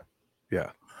 Right. Yeah.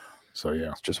 So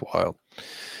yeah. It's just wild.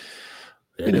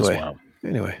 Yeah, anyway. Wild.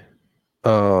 Anyway.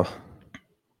 I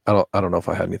don't know if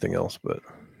I had anything else, but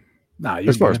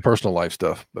as far as personal life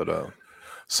stuff, but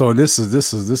so this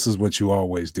is what you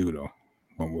always do though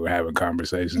when we're having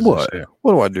conversations. What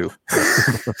do I do?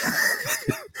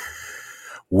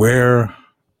 Where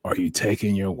are you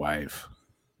taking your wife?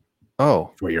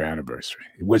 Oh, for your anniversary.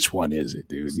 Which one is it,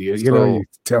 dude? You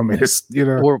tell me this.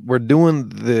 We're doing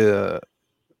the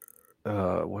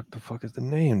what the fuck is the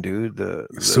name, dude? The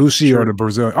sushi or the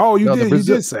Brazilian? Oh, you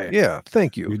did say. Yeah,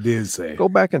 thank you. You did say. Go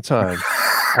back in time.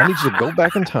 I need you to go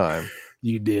back in time.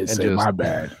 You did say. My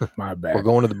bad. We're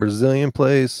going to the Brazilian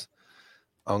place.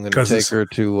 I'm going to take her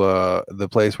to the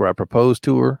place where I proposed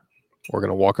to her. We're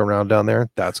going to walk around down there.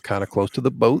 That's kind of close to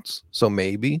the boats, so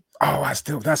maybe. Oh,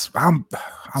 I'm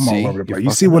all over the place.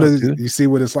 You see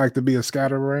what it's like to be a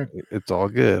scatterbrain? It's all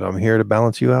good. I'm here to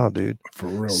balance you out, dude. For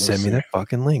real. Send me that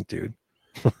fucking link, dude.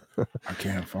 I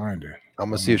can't find it. I'm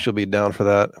going to see if she'll be down for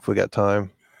that. If we got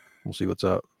time, we'll see what's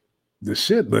up. The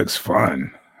shit looks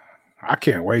fun. I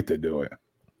can't wait to do it.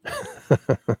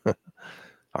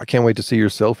 I can't wait to see your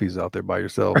selfies out there by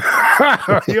yourself.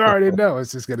 You already know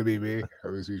it's just gonna be me.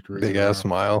 Big ass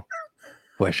smile.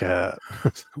 What's up?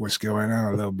 What's going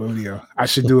on? A little bootio. I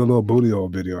should do a little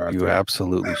bootio video. You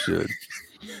absolutely should.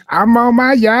 I'm on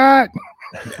my yacht.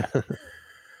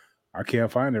 I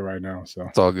can't find it right now, so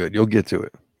it's all good. You'll get to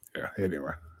it. Yeah.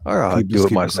 Anyway, I'll do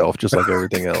it myself, just like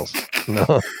everything else.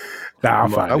 No, I'll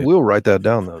find it. I will write that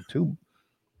down though too.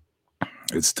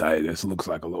 It's tight. This looks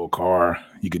like a little car.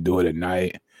 You could do it at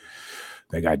night.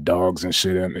 They got dogs and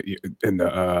shit in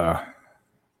the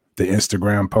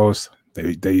Instagram post.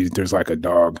 There's like a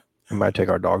dog. We might take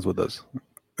our dogs with us.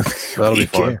 That'll be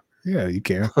fun. Yeah, you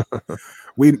can.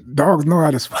 Dogs know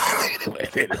how to swim.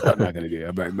 I'm not gonna do it.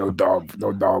 I'm like, no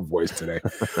dog voice today.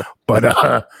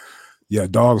 But yeah,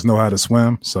 dogs know how to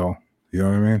swim. So you know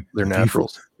what I mean. They're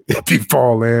naturals. If you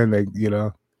fall in,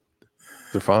 they're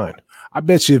fine. I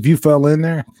bet you if you fell in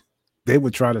there, they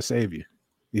would try to save you,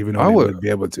 even though they wouldn't be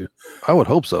able to. I would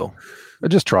hope so.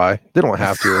 Just try. They don't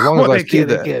have to. As long as I see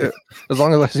that. As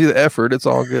long as I see the effort, it's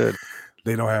all good.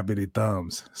 They don't have any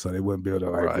thumbs, so they wouldn't be able to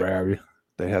grab you.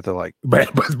 They have to but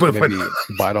maybe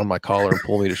bite on my collar and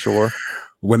pull me to shore.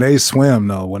 When they swim,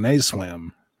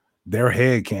 their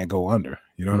head can't go under.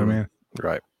 You know what I mean?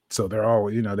 Right. So they're all,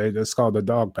 it's called the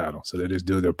dog paddle. So they just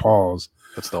do their paws.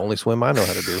 That's the only swim I know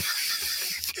how to do.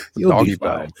 You'll be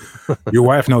fine. Your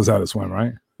wife knows how to swim,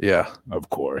 right? Yeah. Of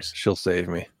course. She'll save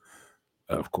me.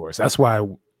 Of course. That's why,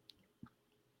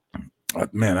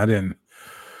 man,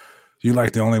 you're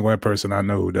like the only white person I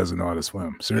know who doesn't know how to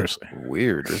swim. Seriously.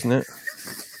 Weird, isn't it?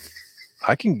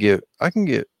 I can get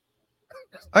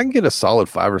a solid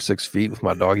 5 or 6 feet with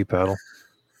my doggy paddle.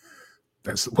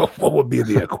 That's what would be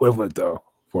the equivalent though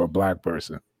for a black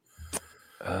person?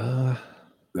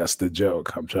 That's the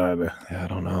joke. I'm trying to. Yeah, I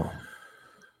don't know.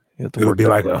 It would be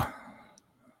like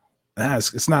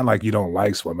It's not like you don't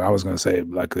like swimming. I was gonna say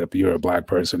like if you're a black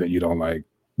person and you don't like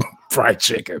fried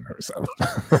chicken or something.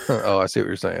 Oh, I see what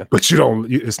you're saying. But you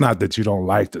don't. It's not that you don't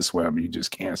like to swim. You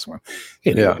just can't swim.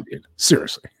 Anyway, dude,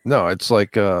 seriously. No, it's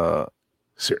like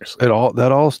seriously.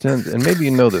 That all stems, and maybe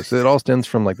you know this. It all stems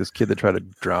from like this kid that tried to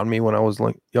drown me when I was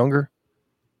like younger.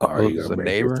 Oh, it was a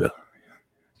neighbor.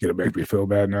 You're gonna make me feel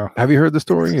bad now. Have you heard the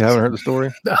story? You haven't heard the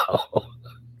story? No.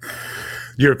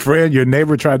 Your friend, your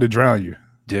neighbor tried to drown you.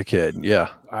 Dickhead. Yeah.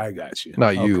 I got you.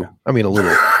 Not you. I mean a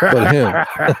little, but him.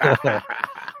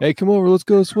 Hey, come over, let's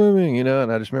go swimming, you know.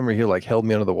 And I just remember he like held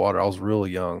me under the water. I was really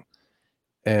young.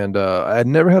 And I had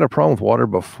never had a problem with water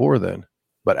before then.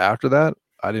 But after that,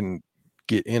 I didn't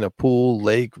get in a pool,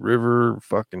 lake, river,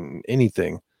 fucking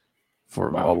anything for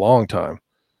a long time.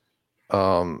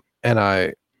 And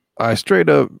I straight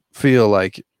up feel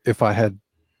like if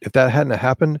that hadn't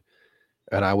happened,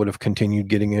 and I would have continued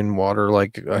getting in water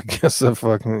like I guess a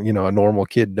fucking, you know, a normal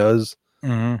kid does,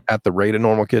 at the rate a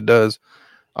normal kid does,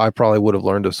 I probably would have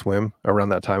learned to swim around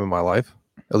that time in my life.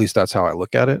 At least that's how I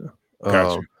look at it.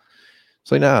 Gotcha.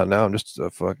 So now I'm just a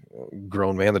fucking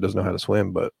grown man that doesn't know how to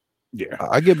swim, but yeah,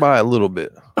 I get by a little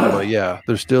bit. But yeah,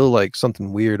 there's still like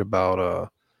something weird about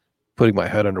putting my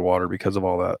head underwater because of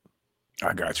all that.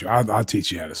 I got you. I'll teach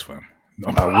you how to swim. No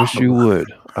I wish you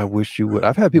would. I wish you would.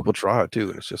 I've had people try it too,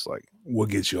 and it's just like, we'll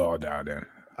get you all down there.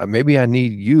 Maybe I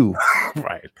need you,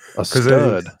 right? A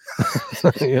stud,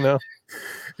 you know.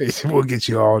 We'll get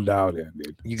you all down there,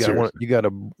 dude. You got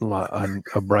a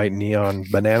bright neon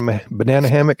banana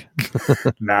hammock.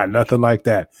 Nah, nothing like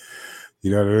that. You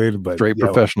know what I mean? But straight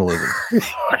professionalism.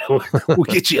 We'll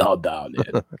get you all down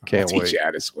there. Can't wait. Teach you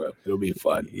how to swim. It'll be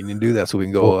fun. You can do that so we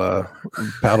can go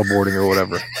paddleboarding or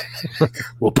whatever.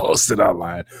 We'll post it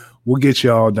online. We'll get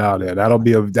you all down there. That'll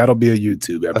be a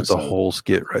YouTube episode. That's a whole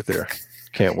skit right there.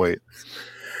 Can't wait.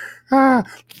 A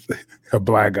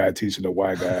black guy teaching a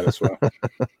white guy how to swim.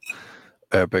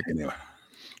 Epic.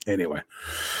 Anyway,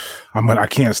 I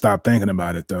can't stop thinking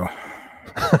about it though.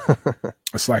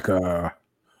 It's like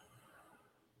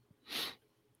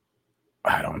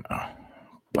I don't know.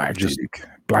 Black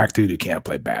dude who can't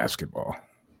play basketball.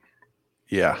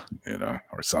 Yeah. You know,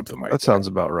 or something like that. That sounds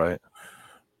about right.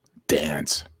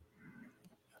 Dance.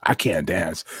 I can't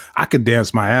dance. I could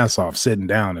dance my ass off sitting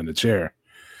down in a chair.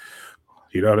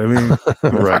 You know what I mean?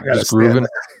 Right. Just grooving.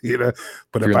 You know,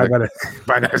 but if I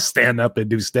gotta stand up and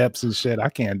do steps and shit, I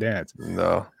can't dance.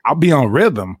 No. I'll be on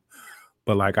rhythm,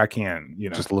 but like I can't, you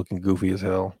know. Just looking goofy as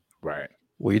hell. Right.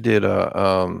 We did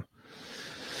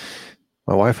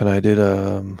my wife and I did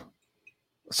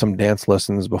some dance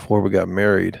lessons before we got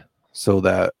married so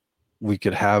that we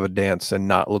could have a dance and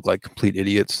not look like complete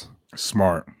idiots.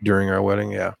 Smart. During our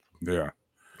wedding, yeah. Yeah.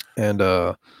 And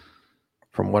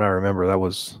from what I remember, that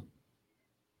was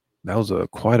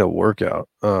quite a workout.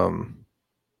 I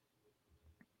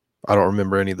don't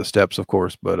remember any of the steps, of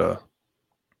course, but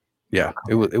yeah,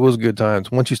 it was good times.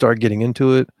 Once you start getting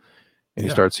into it and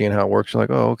you start seeing how it works, you're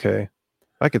like, oh, okay.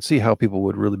 I could see how people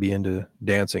would really be into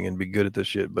dancing and be good at this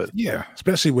shit, but yeah,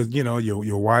 especially with, you know,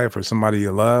 your wife or somebody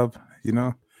you love, you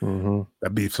know,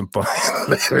 that'd be some fun.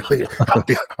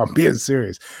 I'm being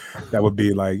serious. That would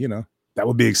be like, you know, that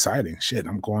would be exciting. Shit,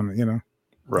 I'm going, you know,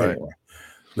 right. Anyway,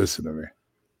 listen to me.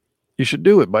 You should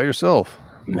do it by yourself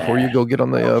before you go get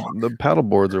on the paddle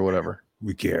boards or whatever.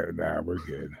 We can't. Nah, we're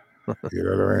good. You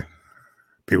know what I mean?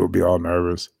 People be all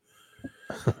nervous.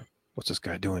 What's this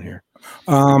guy doing here?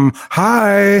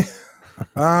 Hi.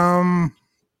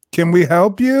 Can we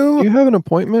help you? Do you have an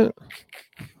appointment?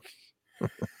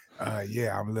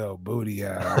 Yeah, I'm a little booty.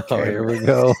 Oh, here we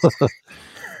go.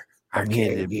 I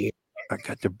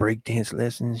got the breakdance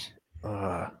lessons.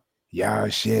 Y'all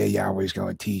said y'all was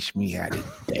gonna teach me how to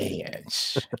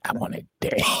dance. I want to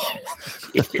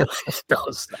dance.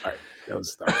 Don't start.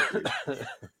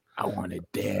 I want to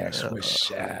dance.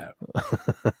 What's up?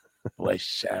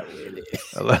 What's up with it?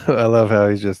 I love how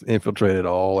he's just infiltrated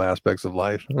all aspects of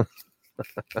life.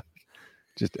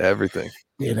 Just everything.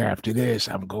 Then after this,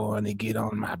 I'm going to get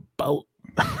on my boat.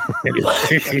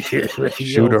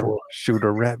 Shoot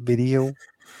a rap video.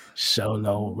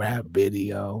 Solo rap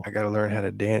video. I gotta learn how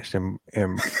to dance and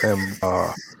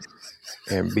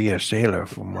be a sailor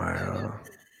for my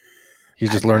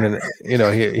he's just learning, you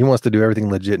know, he wants to do everything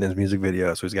legit in his music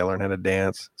video, so he's gotta learn how to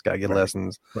dance, he's gotta get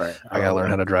lessons. Right. I gotta learn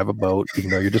how to drive a boat,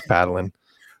 even though you're just paddling.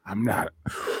 I'm not.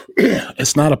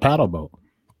 It's not a paddle boat.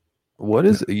 What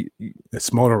is it?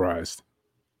 It's motorized.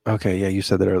 Okay, yeah, you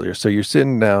said that earlier. So you're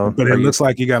sitting down, but it looks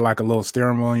like you got like a little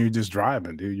steering wheel and you're just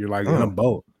driving, dude. You're like in a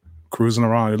boat, cruising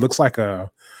around. It looks like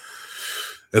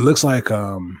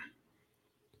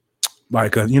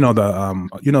like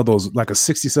those like a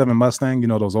 '67 Mustang. You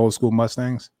know those old school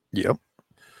Mustangs. Yep.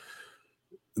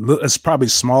 It's probably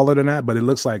smaller than that, but it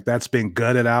looks like that's been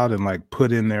gutted out and like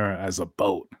put in there as a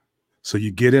boat. So you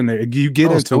get in there, you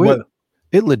get into what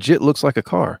it legit looks like a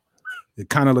car. It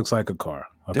kind of looks like a car.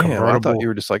 Damn, I thought you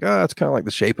were just like, it's kind of like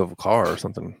the shape of a car or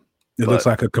something. It looks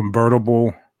like a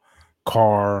convertible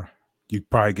car. You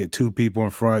probably get 2 people in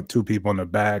front, 2 people in the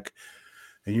back.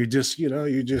 And you're just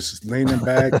leaning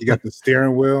back. You got the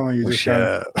steering wheel, and you just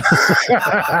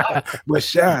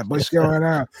what's going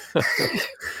on?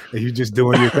 And you're just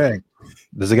doing your thing.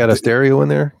 Does it got a stereo in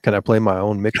there? Can I play my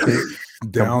own mixtape?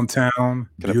 Downtown.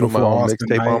 Can I put my own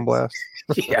mixtape on blast?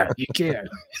 Yeah, you can.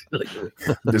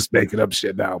 Just making up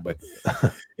shit now, but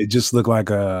it just looked like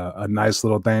a nice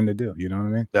little thing to do. You know what I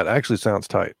mean? That actually sounds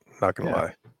tight. Not gonna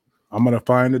lie. I'm gonna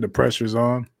find it. The pressure's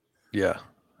on. Yeah,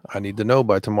 I need to know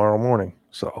by tomorrow morning.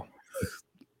 So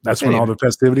that's when all the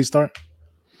festivities start.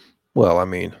 Well, I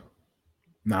mean,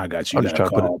 I got you. I'm just trying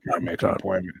to make an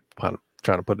appointment.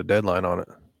 Trying to put a deadline on it.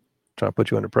 Trying to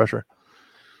put you under pressure.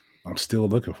 I'm still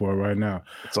looking for it right now.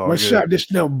 What's up?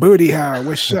 This little booty hound.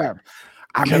 What's up?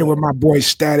 I'm here with my boy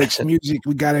Static's Music.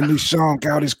 We got a new song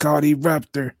out. It's called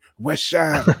Eruptor. What's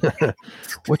up?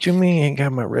 What you mean ain't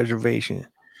got my reservation?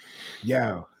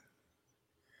 Yo.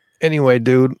 Anyway,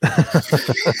 dude.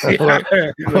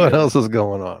 What else is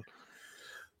going on?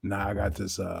 Nah, I got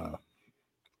this. I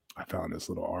found this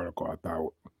little article. I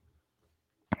thought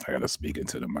I gotta speak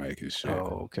into the mic and shit.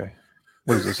 Oh, okay.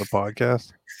 What is this, a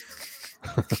podcast?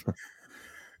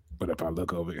 But if I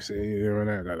look over here, see here and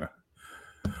there, I got a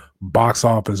box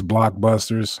office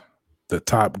blockbusters, the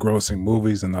top grossing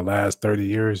movies in the last 30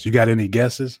 years. You got any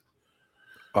guesses?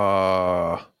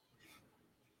 Top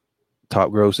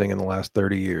grossing in the last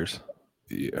 30 years.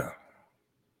 Yeah.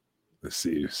 Let's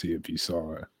see if you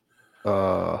saw it.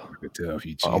 I could tell if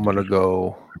he cheated. I'm gonna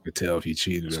go. I could tell if he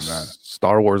cheated or not.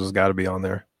 Star Wars has got to be on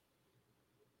there.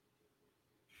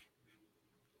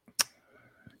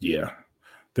 Yeah.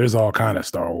 There's all kind of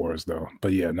Star Wars though.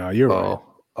 But yeah, no, you're right.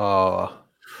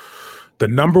 The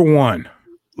number one.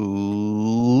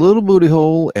 Little Booty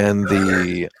Hole and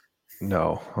the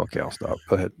no. Okay, I'll stop.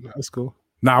 Go ahead. That's cool.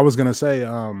 No, I was gonna say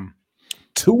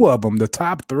 2 of them, the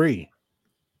top 3.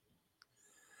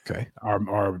 Okay.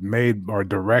 Are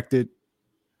directed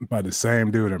by the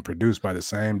same dude and produced by the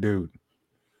same dude.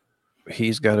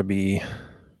 He's got to be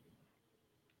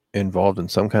involved in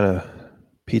some kind of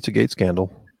Pizzagate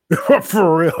scandal.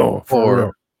 For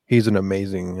real. He's an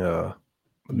amazing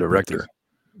director.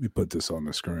 Let me put this on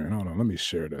the screen. Hold on. Let me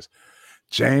share this.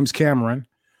 James Cameron.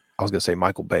 I was going to say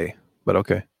Michael Bay, but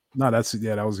okay. No,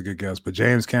 that was a good guess. But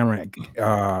James Cameron,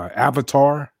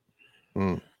 Avatar.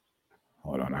 Hold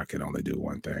on. I can only do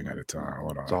one thing at a time.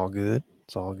 Hold on. It's all good.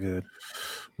 It's all good.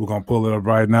 We're going to pull it up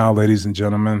right now, ladies and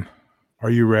gentlemen. Are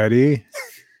you ready?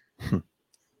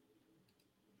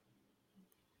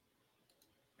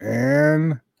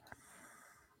 And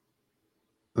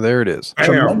there it is.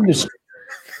 Tremendous.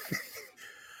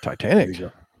 Titanic.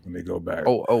 Let me go back.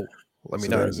 Oh. Let me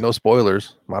know. No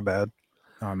spoilers. My bad.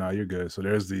 Oh, no, you're good. So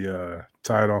there's the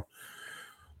title.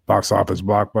 Box office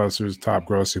blockbusters, top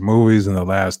grossing movies in the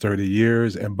last 30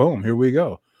 years. And boom, here we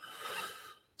go.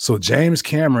 So James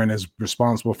Cameron is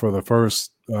responsible for the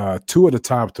first 2 of the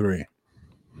top 3.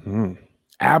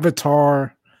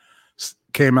 Avatar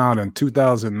came out in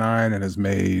 2009 and has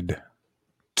made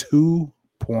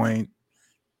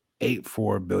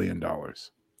 $2.84 billion.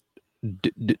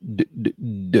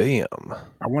 Damn.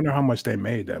 I wonder how much they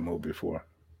made that movie for.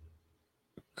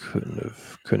 Couldn't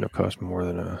have cost more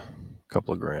than a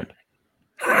couple of grand.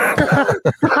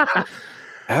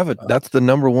 That's the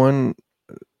number one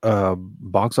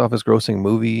box office grossing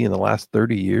movie in the last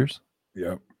 30 years.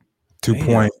 Yep.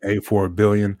 2.84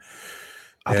 billion.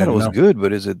 I thought it was good,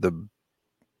 but is it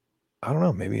I don't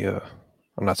know, maybe I'm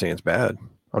not saying it's bad.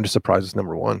 I'm just surprised it's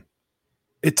number one.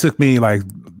 It took me like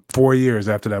 4 years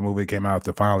after that movie came out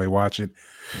to finally watch it.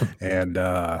 And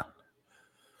I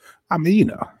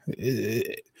mean,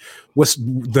 what's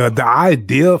the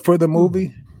idea for the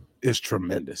movie is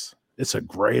tremendous. It's a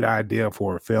great idea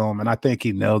for a film, and I think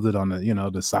he nailed it on the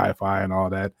the sci-fi and all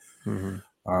that.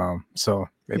 So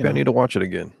maybe I need to watch it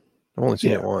again. I've only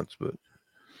seen it once, but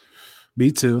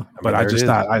me too. But I just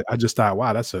thought,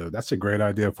 wow, that's a great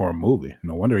idea for a movie.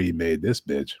 No wonder he made this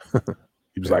bitch.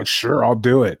 He was like, sure, I'll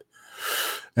do it.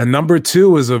 And number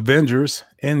 2 is Avengers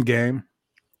Endgame,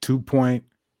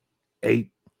 2.8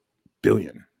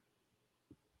 billion.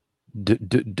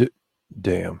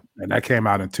 Damn. And that came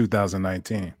out in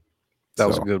 2019. That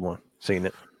was a good one. Seen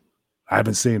it. I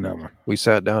haven't seen that one. We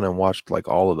sat down and watched like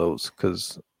all of those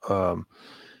because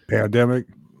pandemic.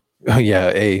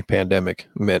 Yeah, a pandemic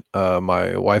meant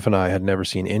my wife and I had never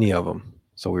seen any of them,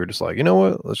 so we were just like, you know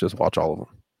what? Let's just watch all of them.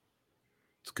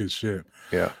 It's good shit.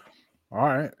 Yeah. All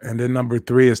right, and then number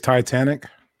 3 is Titanic.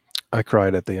 I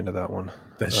cried at the end of that one.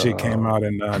 That shit came out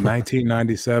in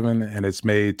 1997, and it's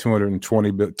made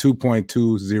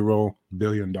 $2.20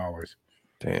 billion.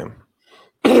 Damn.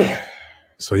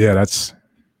 So yeah, that's.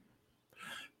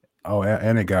 Oh,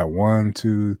 and it got 1,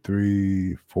 2,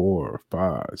 3, 4,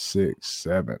 5, 6,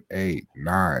 7, 8,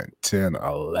 9, 10,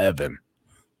 11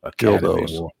 Academy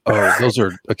Awards. Oh, those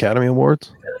are Academy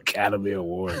Awards? Academy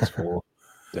Awards, fool.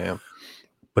 Damn.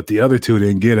 But the other 2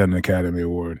 didn't get an Academy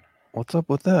Award. What's up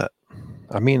with that?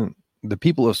 I mean, the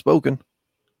people have spoken.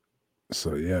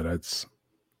 So yeah,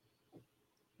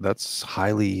 that's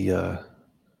highly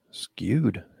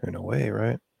skewed in a way,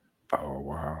 right? Oh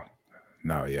wow.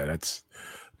 No, yeah, that's.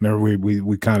 Remember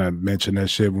we kind of mentioned that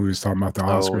shit when we was talking about the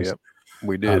Oscars. Oh, yep.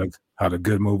 We did. How the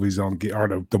good movies don't get, or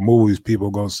the movies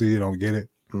people go see don't get it.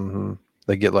 Mm-hmm.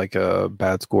 They get like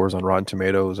bad scores on Rotten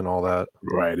Tomatoes and all that.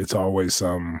 Right. It's always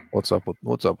some. What's up with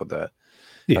that?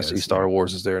 Yeah, I see Star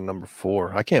Wars is there number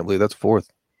 4. I can't believe that's 4th.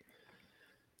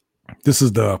 This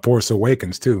is the Force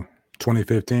Awakens too,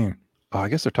 2015. I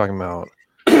guess they're talking about.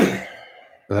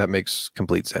 That makes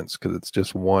complete sense because it's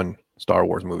just one Star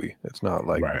Wars movie. It's not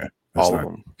like all of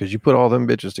them, because you put all them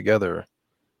bitches together.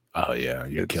 Oh yeah,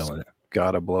 you're killing it.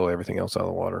 Gotta blow everything else out of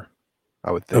the water,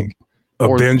 I would think.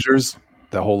 Avengers,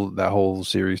 that whole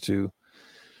series too.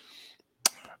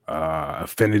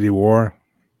 Infinity War,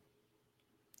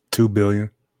 $2 billion.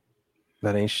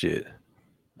 That ain't shit.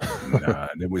 Nah,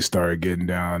 then we started getting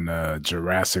down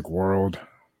Jurassic World.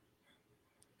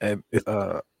 And,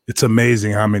 it's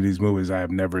amazing how many of these movies I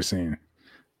have never seen.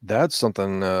 That's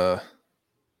something I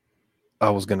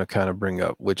was gonna kind of bring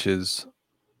up, which is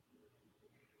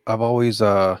I've always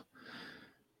actually,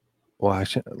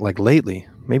 like lately,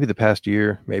 maybe the past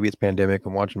year, maybe it's pandemic,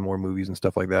 I'm watching more movies and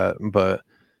stuff like that, but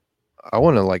I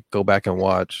want to like go back and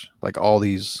watch like all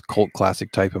these cult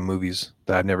classic type of movies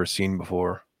that I've never seen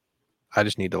before. I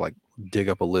just need to like dig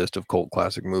up a list of cult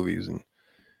classic movies, and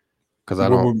because I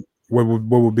don't. What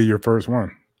would be your first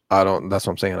one? I don't. That's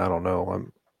what I'm saying. I don't know.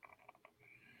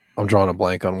 I'm drawing a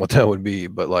blank on what that would be,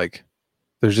 but like,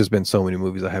 there's just been so many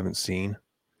movies I haven't seen.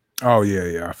 Oh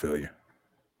yeah, I feel you.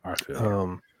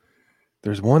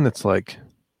 There's one that's like,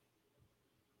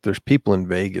 there's people in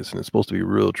Vegas, and it's supposed to be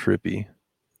real trippy.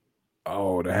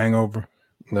 Oh, The Hangover?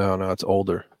 No, it's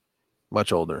older,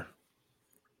 much older.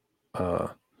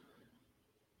 The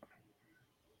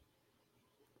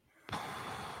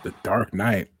Dark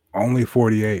Knight, only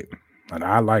 48, and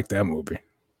I like that movie.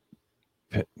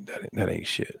 That ain't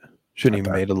shit. Shouldn't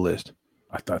even made a list.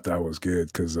 I thought that was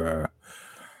good because the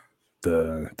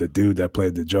dude that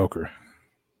played the Joker,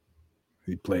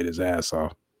 he played his ass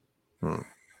off.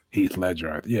 Heath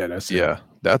Ledger. Yeah,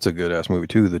 that's a good ass movie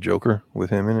too. The Joker with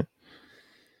him in it.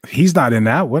 He's not in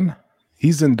that one.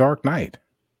 He's in Dark Knight.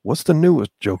 What's the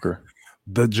newest Joker?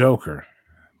 The Joker,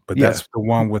 but that's the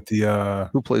one with the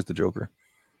who plays the Joker?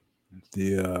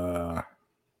 The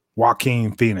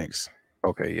Joaquin Phoenix.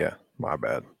 Okay, yeah, my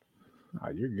bad. Oh,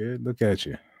 you're good. Look at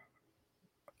you.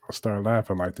 I'll start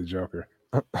laughing like the Joker.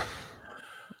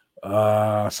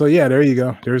 So yeah, there you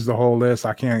go. There's the whole list.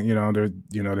 I can't,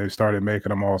 they started making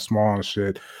them all small and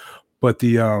shit. But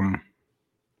the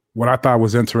what I thought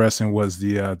was interesting was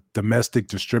the domestic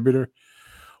distributor.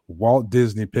 Walt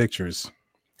Disney Pictures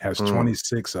has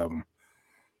 26 of them.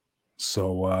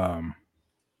 So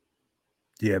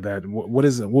yeah, that what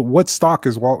is it? What stock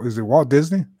is Walt? Is it Walt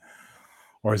Disney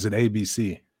or is it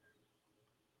ABC?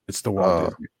 It's the Walt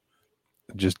Disney.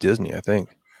 Just Disney, I think.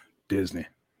 Disney.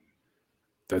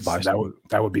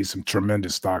 That would be some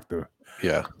tremendous stock though.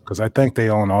 Yeah, because I think they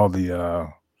own all the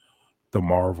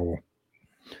Marvel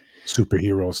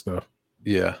superhero stuff.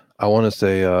 Yeah, I want to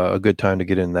say a good time to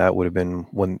get in that would have been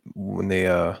when they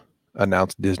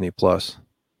announced Disney Plus,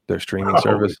 their streaming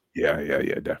service. Yeah,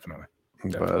 definitely.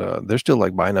 But they're still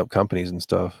like buying up companies and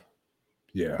stuff.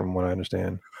 Yeah, from what I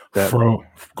understand. Go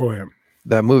ahead.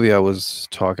 That movie I was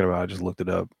talking about, I just looked it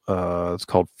up. It's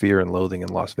called Fear and Loathing in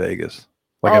Las Vegas.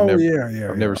 Like I've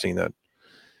never seen that.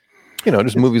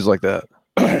 Just movies like that.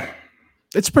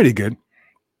 It's pretty good.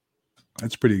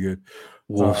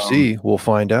 We'll see. We'll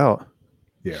find out.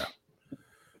 Yeah,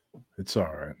 it's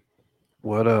all right.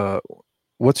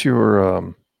 What's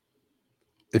your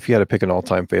if you had to pick an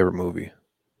all-time favorite movie,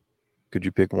 could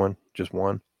you pick one? Just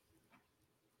one?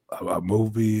 A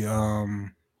movie. I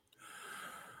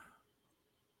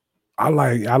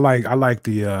like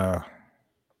the.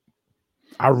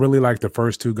 I really like the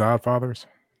first two Godfathers,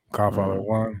 Godfather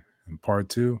 1 and Part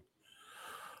 2.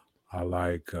 I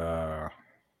like.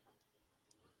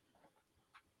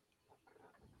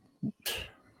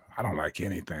 I don't like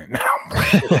anything.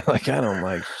 Like I don't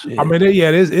like shit. I mean,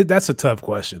 yeah, that's a tough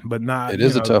question, but not. It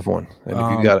is a tough one. And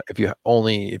if you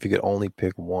could only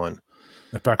pick one,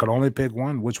 if I could only pick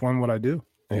one, which one would I do?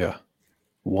 Yeah,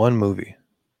 one movie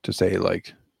to say,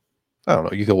 like, I don't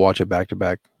know. You could watch it back to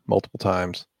back multiple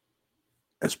times.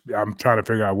 I'm trying to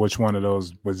figure out which one of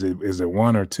those was it. Is it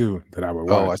one or two that I would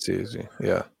watch? Oh, I see.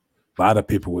 Yeah. A lot of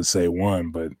people would say one,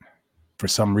 but for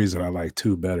some reason I like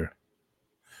two better.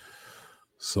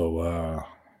 So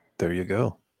there you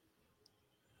go.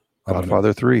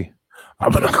 Godfather 3.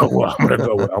 I'm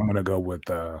gonna go with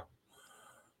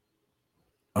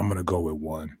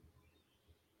one.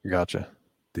 Gotcha.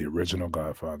 The original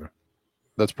Godfather.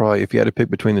 That's probably, if you had to pick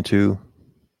between the two,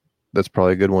 that's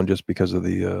probably a good one just because of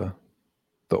the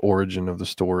origin of the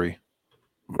story.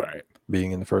 Right.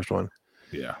 Being in the first one.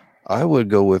 Yeah. I would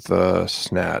go with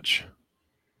Snatch.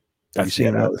 Have you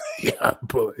seen that? Yeah.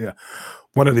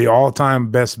 One of the all-time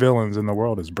best villains in the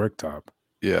world is Bricktop.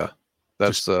 Yeah.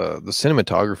 That's the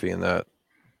cinematography in that.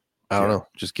 I don't know.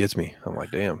 Just gets me. I'm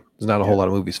like, damn. There's not a whole lot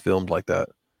of movies filmed like that.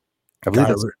 I believe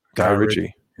that's Guy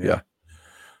Ritchie. Yeah.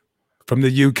 From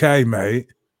the UK, mate.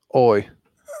 Oi.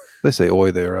 They say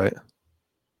oi there, right?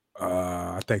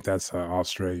 I think that's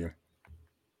Australian.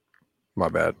 My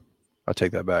bad. I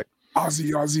take that back.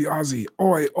 Aussie, Aussie, Aussie.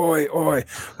 Oi, oi, oi.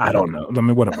 I don't know. I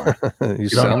mean, what am I? You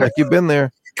sound like you've been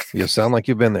there. You sound like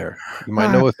you've been there. You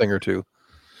might know a thing or two.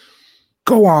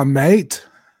 Go on, mate.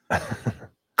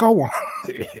 Go on.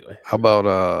 How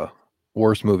about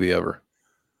worst movie ever?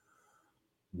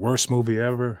 Worst movie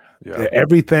ever? Yeah.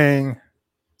 Everything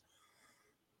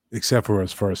except for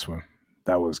his first one.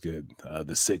 That was good.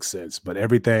 The Sixth Sense. But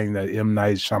everything that M.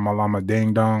 Night Shyamalan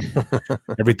Ding Dong,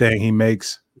 everything he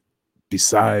makes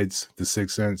besides The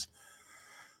Sixth Sense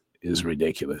is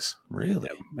ridiculous. Really?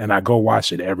 And I go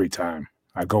watch it every time.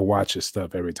 I go watch his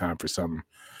stuff every time for something.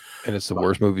 And it's the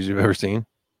worst movies you've ever seen?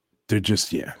 They're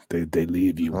just, they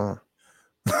leave you. Huh.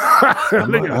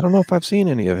 I don't know if I've seen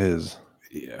any of his.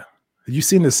 Yeah. You've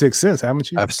seen The Sixth Sense,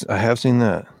 haven't you? I have seen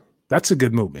that. That's a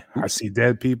good movie. I See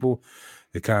Dead People.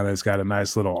 It's got a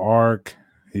nice little arc,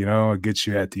 it gets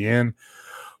you at the end.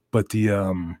 But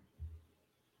the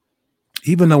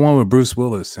even the one with Bruce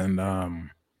Willis and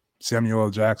Samuel L.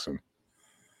 Jackson.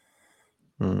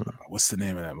 What's the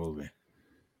name of that movie?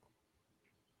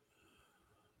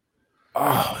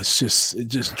 Oh, it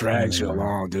just drags you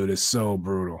along, dude. It's so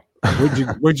brutal.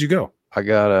 Where'd you go?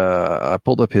 I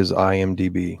pulled up his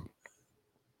IMDb.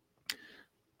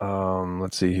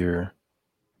 Let's see here.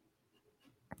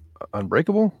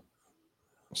 Unbreakable?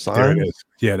 Signs? There it is.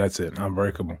 Yeah, that's it.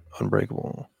 Unbreakable.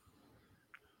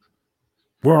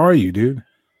 Where are you, dude?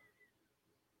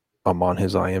 I'm on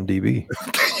his IMDb.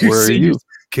 Where are you?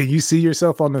 Can you see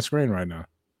yourself on the screen right now?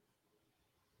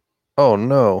 Oh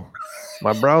no.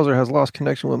 My browser has lost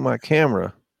connection with my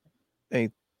camera.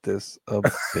 Ain't this a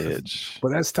bitch?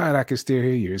 But that's tight. I can still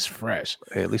hear you. It's fresh.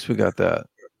 Hey, at least we got that.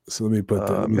 So let me put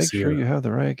that. Make sure you have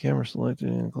the right camera selected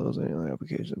and close any other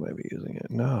application that might be using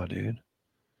it. No, dude.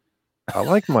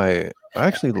 I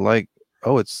actually like.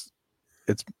 Oh, it's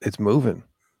moving.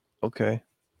 Okay.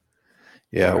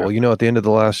 Yeah. Well, at the end of the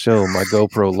last show, my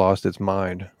GoPro lost its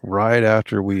mind right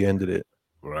after we ended it.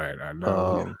 Right. I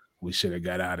know. We should have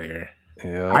got out of here.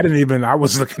 Yeah. I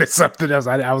was looking at something else.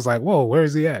 I was like, whoa, where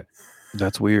is he at?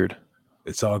 That's weird.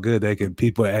 It's all good.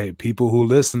 People who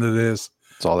listen to this.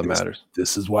 It's all that matters.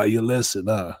 This is why you listen,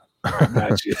 huh? I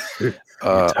got you.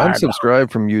 Unsubscribe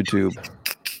from YouTube.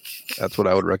 That's what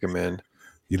I would recommend.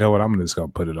 You know what? I'm just gonna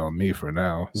put it on me for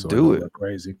now. So do it.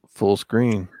 Crazy. Full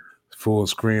screen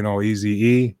on Easy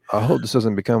E. I hope this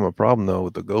doesn't become a problem though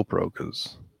with the GoPro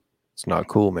because it's not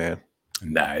cool, man.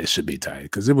 Nah, it should be tight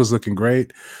because it was looking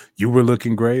great. You were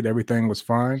looking great. Everything was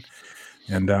fine.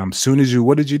 And soon as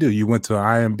what did you do? You went to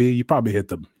IMB. You probably hit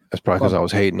the. That's probably because I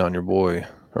was hating on your boy,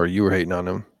 or you were hating on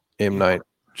him. M. Night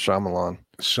Shyamalan.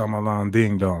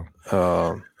 Ding Dong.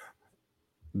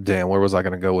 Damn, where was I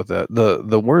going to go with that?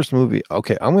 The worst movie.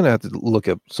 Okay, I'm going to have to look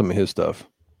up some of his stuff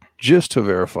just to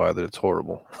verify that it's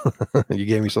horrible. You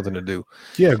gave me something to do.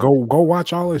 Yeah, go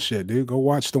watch all this shit, dude. Go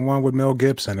watch the one with Mel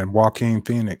Gibson and Joaquin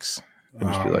Phoenix. And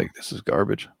just be like, this is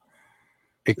garbage.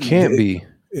 It can't be.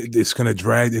 It's gonna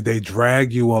they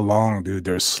drag you along, dude.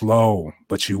 They're slow,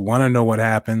 but you want to know what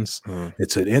happens.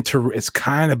 It's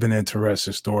kind of an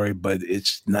interesting story, but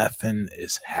nothing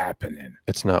is happening.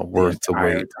 It's not worth the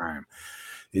wait. Time.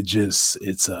 It's just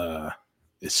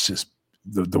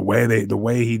the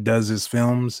way he does his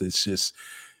films. It's just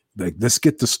like, let's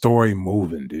get the story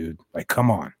moving, dude. Like, come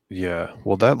on. Yeah.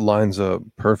 Well, that lines up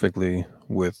perfectly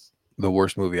with the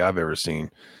worst movie I've ever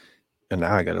seen. And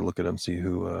now I got to look at them, see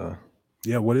who.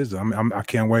 Yeah, what is it? I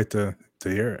can't wait to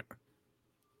hear it.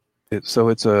 It's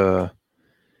a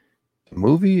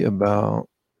movie about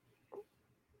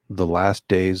the last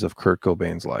days of Kurt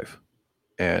Cobain's life,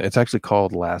 and it's actually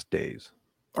called Last Days.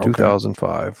 Okay.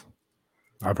 2005.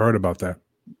 I've heard about that.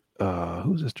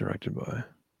 Who's this directed by?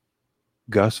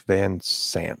 Gus Van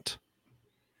Sant.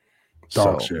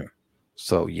 Dog shit.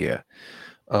 So yeah.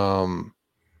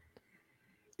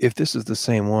 If this is the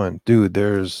same one, dude,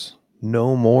 there's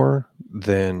no more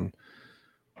than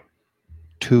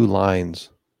 2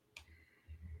 lines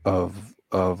of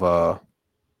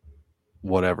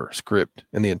whatever script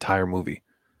in the entire movie.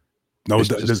 No,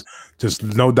 just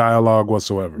no dialogue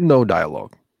whatsoever. No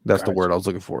dialogue. That's the word I was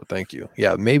looking for. Thank you.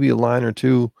 Yeah, maybe a line or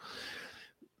two,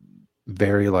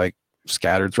 very like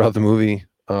scattered throughout the movie.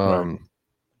 Right.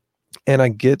 And I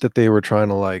get that they were trying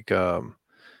to like,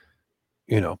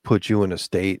 put you in a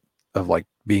state of like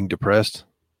being depressed.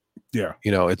 Yeah.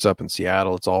 It's up in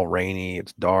Seattle. It's all rainy.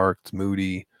 It's dark. It's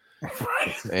moody.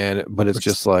 Right. But it's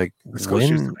just like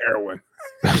when heroin.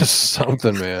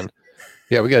 Something, man.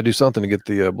 Yeah, we got to do something to get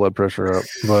the blood pressure up.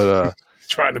 But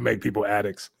trying to make people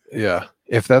addicts. Yeah,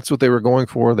 if that's what they were going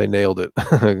for, they nailed it.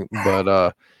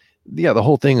 But yeah, the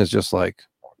whole thing is just like,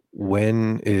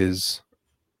 when is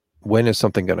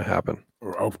something going to happen?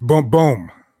 Oh, boom,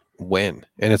 boom. When?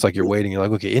 And it's like you're waiting. You're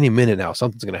like, okay, any minute now,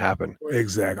 something's going to happen.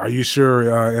 Exactly. Are you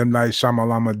sure M. Night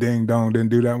Shyamalan Ding Dong didn't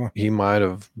do that one? He might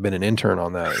have been an intern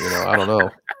on that. I don't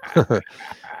know.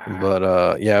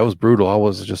 But yeah, it was brutal. I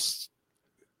was just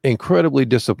incredibly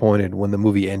disappointed when the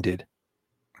movie ended.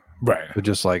 Right. But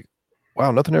just like,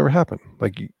 wow, nothing ever happened.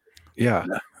 Like, yeah.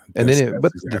 And then,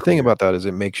 the thing about that is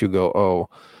it makes you go, oh,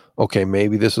 okay,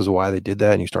 maybe this is why they did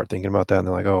that. And you start thinking about that. And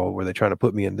they're like, oh, were they trying to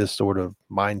put me in this sort of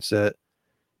mindset?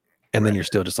 And then you're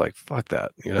still just like, fuck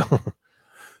that,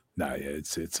 Nah, yeah,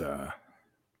 it's I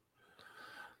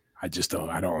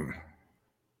don't.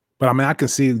 But I mean, I can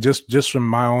see just from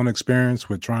my own experience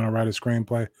with trying to write a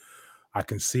screenplay, I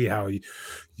can see how you're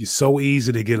so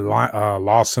easy to get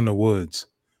lost in the woods.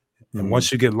 And once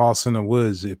you get lost in the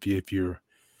woods, if you're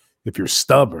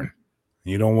stubborn,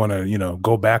 you don't want to,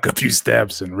 go back a few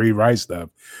steps and rewrite stuff.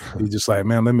 You're just like,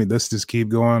 man, let's just keep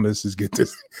going. Let's just get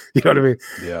this. You know what I mean?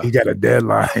 Yeah. He got a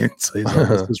deadline. So he's like,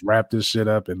 let's just wrap this shit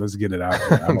up and let's get it out.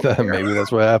 Maybe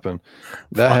that's what happened.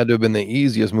 That had to have been the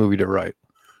easiest movie to write.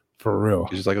 For real.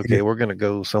 He's just like, okay, we're going to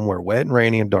go somewhere wet and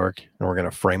rainy and dark, and we're going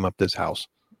to frame up this house.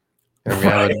 And we're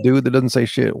going to have a dude that doesn't say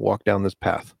shit walk down this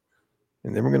path.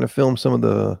 And then we're going to film some of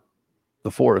the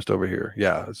forest over here.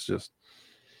 Yeah, it's just.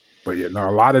 But yeah, no,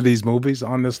 a lot of these movies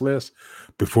on this list,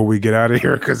 before we get out of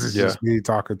here, because it's just me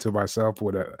talking to myself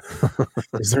with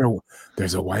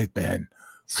there's a white man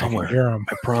somewhere. I can hear him.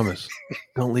 I promise.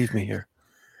 Don't leave me here.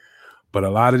 But a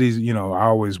lot of these, I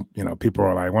always, people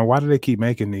are like, well, why do they keep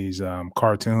making these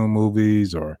cartoon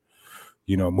movies or,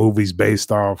 movies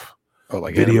based off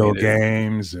like video animated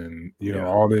games and,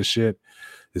 all this shit?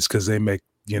 It's because they make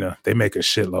a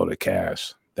shitload of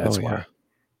cash. That's why. Yeah.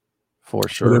 For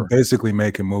sure. So they're basically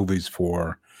making movies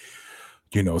for,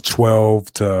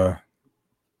 12 to,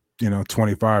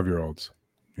 25-year-olds,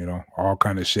 all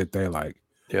kind of shit they like.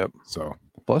 Yep. So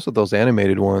plus with those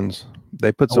animated ones,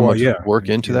 they put so much work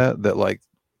into that like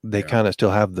they kind of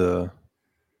still have the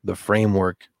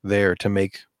framework there to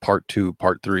make part 2,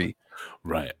 part 3.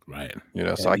 Right.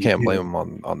 So I can't blame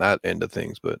them on that end of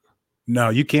things, but no,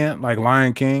 you can't. Like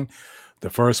Lion King, the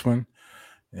first one,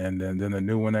 and then the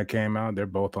new one that came out, they're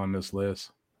both on this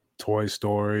list. Toy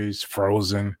Stories,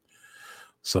 Frozen.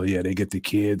 So yeah, they get the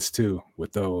kids too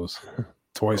with those.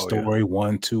 Toy Story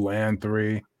 1, 2, and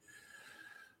 3.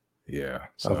 Yeah,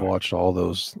 so I've watched all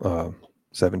those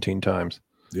 17 times.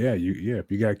 Yeah,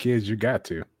 if you got kids, you got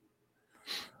to.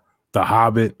 The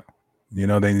Hobbit,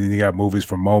 then you got movies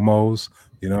from Momos.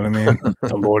 You know what I mean?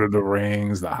 The Lord of the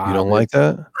Rings, The Hobbit. You don't like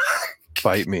that?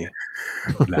 Fight me.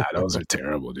 Nah, those are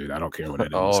terrible, dude. I don't care what it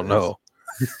is. Oh no.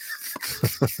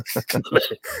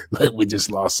 Like we just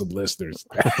lost some listeners.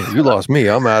 You lost me.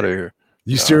 I'm out of here.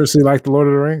 You seriously like The Lord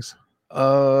of the Rings?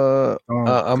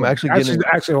 I'm actually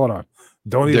hold on.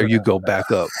 Don't even. There you go.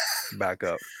 Back up.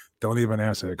 Don't even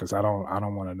answer it because I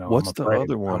don't want to know. What's the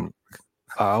other one?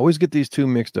 I always get these two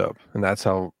mixed up, and that's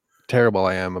how terrible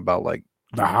I am about like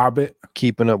The Hobbit,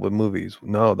 keeping up with movies.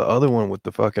 No, the other one with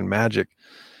the fucking magic.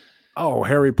 Oh,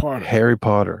 Harry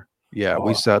Potter. Yeah,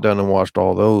 we sat down and watched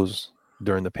all those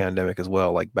during the pandemic as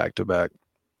well, like back to back.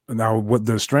 Now, what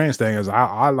the strange thing is,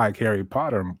 I like Harry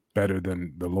Potter better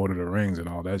than the Lord of the Rings and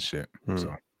all that shit.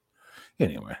 So,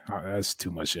 anyway, that's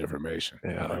too much information.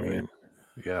 Yeah, I mean,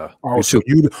 yeah. Also,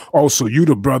 you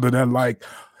the brother that like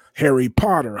Harry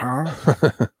Potter, huh?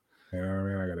 You know what I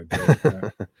mean? I gotta deal with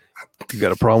that. You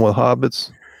got a problem with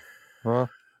hobbits? Huh?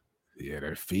 Yeah,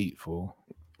 their feet, fool.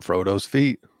 Frodo's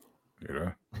feet. You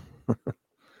know.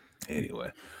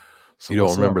 Anyway, so You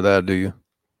don't remember that, do you?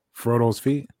 Frodo's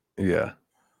feet? Yeah.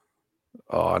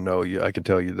 Oh, I know you. I can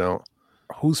tell you don't.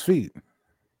 Whose feet?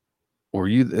 Or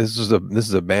you? This is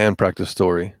a band practice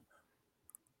story.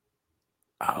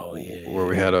 Oh yeah. Where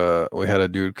we had a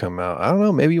dude come out. I don't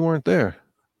know. Maybe you weren't there.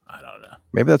 I don't know.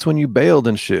 Maybe that's when you bailed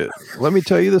and shit. Let me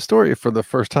tell you the story for the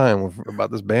first time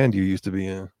about this band you used to be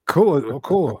in. Cool. Oh,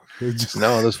 cool.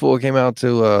 No, this fool came out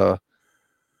to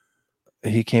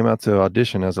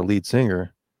audition as a lead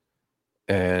singer,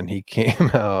 and he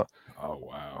came out. Oh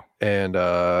wow. And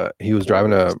he was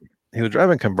driving a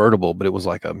convertible, but it was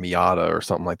like a Miata or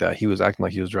something like that. He was acting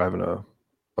like he was driving a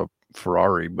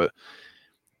Ferrari, but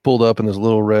pulled up in this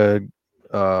little red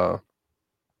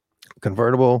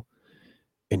convertible,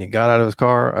 and he got out of his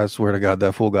car. I swear to God,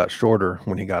 that fool got shorter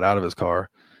when he got out of his car,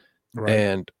 Right.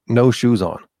 and no shoes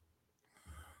on.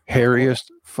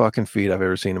 Hairiest fucking feet I've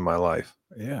ever seen in my life.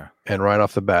 Yeah. And right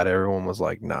off the bat, everyone was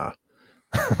like, "Nah."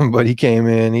 But he came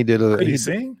in. He did Could he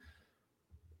sing?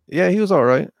 Yeah, he was all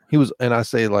right. He was, and I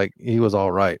say like he was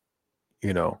all right,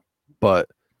 you know, but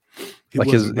He like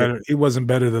wasn't better. He wasn't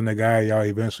better than the guy y'all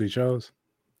eventually chose.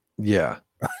 Yeah.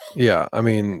 Yeah. I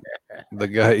mean, the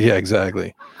guy, yeah,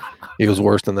 exactly. He was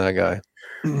worse than that guy.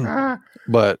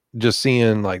 But just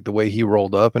seeing like the way he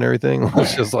rolled up and everything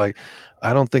was just like,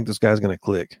 I don't think this guy's gonna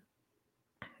click.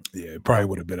 Yeah, it probably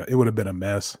would have been a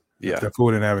mess. Yeah. That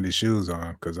fool didn't have any shoes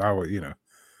on, because I would,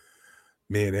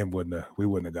 me and him wouldn't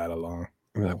have got along.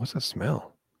 I'm like, what's that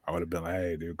smell? I would have been like,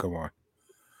 hey dude, come on.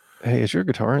 Hey, is your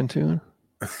guitar in tune?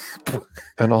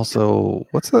 And also,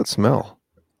 what's that smell?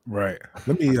 Right.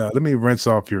 Let me rinse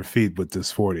off your feet with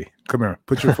this 40. Come here,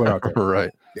 put your foot out there.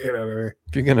 Right. You know what I mean?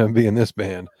 If you're gonna be in this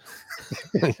band,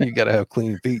 you gotta have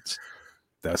clean feet.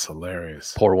 That's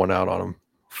hilarious. Pour one out on them.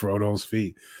 Frodo's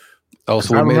feet. Oh,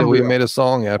 so we made a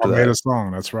song after that. Made a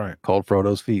song, that's right. Called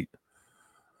Frodo's Feet.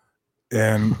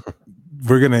 And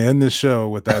we're gonna end this show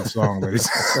with that song, ladies.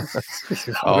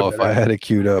 Oh, if I had it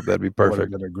queued up, that'd be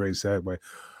perfect. Been a great segue.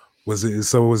 Was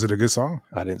it a good song?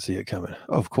 I didn't see it coming.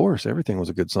 Of course, everything was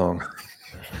a good song.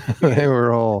 they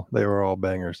were all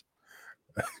bangers.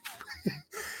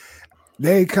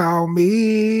 They call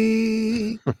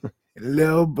me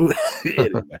Lil Booty.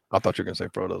 I thought you were gonna say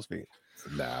Frodo's feet.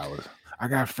 Nah, I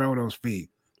got Frodo's feet.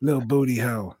 Little booty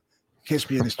hoe. Kiss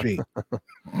me in the street.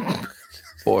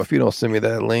 Boy, if you don't send me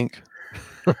that link.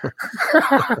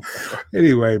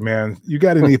 Anyway, man, you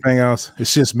got anything else?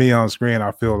 It's just me on screen.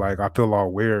 I feel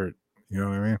all weird. You know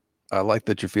what I mean? I like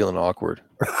that you're feeling awkward.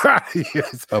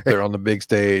 Yes. Up there on the big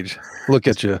stage. Look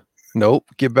at you. Nope.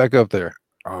 Get back up there.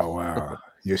 Oh, wow.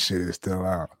 Your shit is still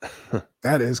out.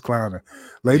 That is clowning.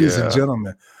 Ladies and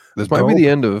gentlemen. This might be the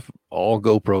end of all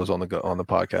GoPros on the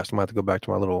podcast. I might have to go back to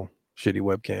my little shitty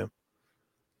webcam.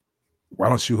 Why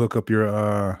don't you hook up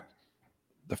your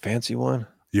the fancy one?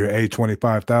 Your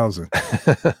A25,000.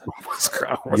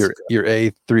 Your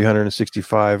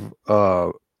A365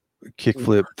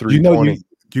 kickflip 320.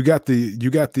 You got the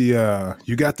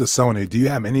Sony. Do you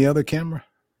have any other camera?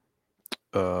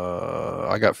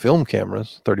 I got film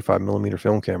cameras, 35 millimeter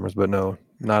film cameras, but no,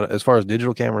 not as far as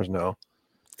digital cameras. No.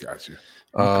 Gotcha.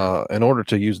 Okay. In order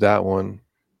to use that one,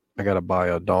 I got to buy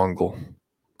a dongle.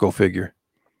 Go figure.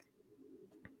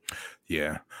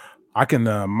 Yeah, I can.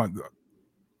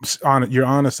 Your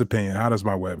honest opinion, how does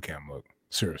my webcam look?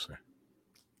 Seriously,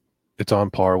 it's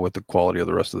on par with the quality of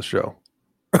the rest of the show.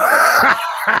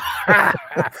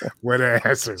 What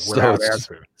answer?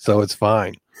 So it's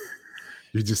fine.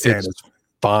 You just saying it's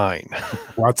fine.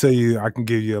 Well, I'll tell you, I can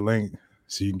give you a link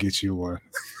so you can get you one.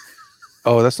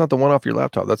 Oh, that's not the one off your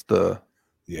laptop. That's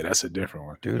that's a different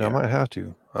one, dude. Yeah. I might have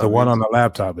to. The one on the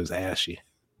laptop is ashy.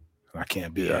 I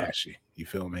can't be ashy. You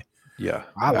feel me? Yeah,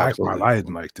 I like my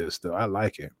lighting like this though. I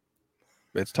like it.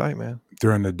 It's tight, man.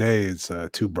 During the day, it's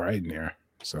too bright in here.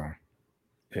 So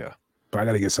yeah, but I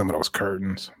got to get some of those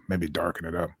curtains. Maybe darken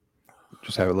it up.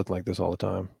 Just have it look like this all the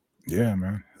time. Yeah,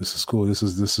 man. This is cool. This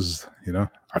is.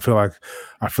 I feel like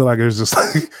there's just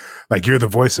like you're the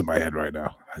voice in my head right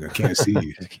now. Like I can't see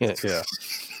you. Yeah.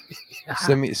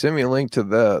 Send me a link to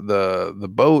the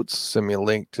boats. Send me a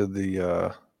link to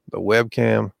the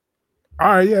webcam.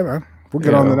 All right, yeah, man. We'll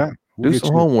get on to that. Do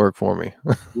some homework for me.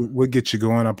 We'll get you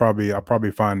going. I'll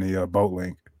probably find the boat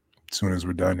link as soon as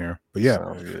we're done here. But yeah,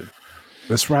 sounds good.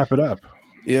 Let's wrap it up.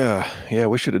 Yeah.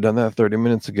 We should have done that 30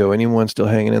 minutes ago. Anyone still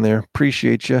hanging in there?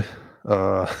 Appreciate you.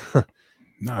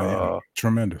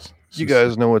 Tremendous. You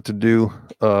guys know what to do.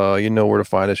 You know where to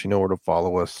find us. You know where to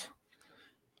follow us.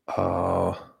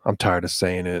 I'm tired of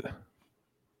saying it.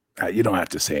 You don't have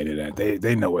to say any of that.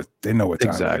 They know what time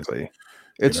exactly.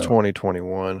 It's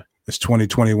 2021. It's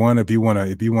 2021. If you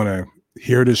wanna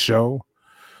hear the show,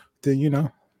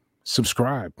 then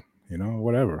subscribe.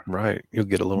 Whatever. Right. You'll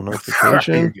get a little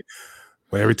notification.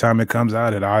 Well, every time it comes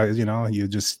out, you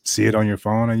just see it on your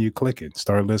phone and you click it,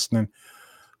 start listening,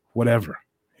 whatever.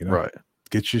 Right.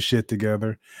 Get your shit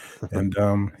together, and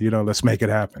let's make it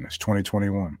happen. It's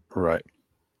 2021. Right.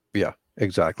 Yeah.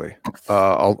 Exactly.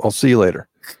 I'll see you later.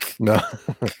 No.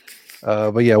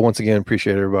 But yeah, once again,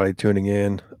 appreciate everybody tuning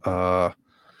in. Yeah,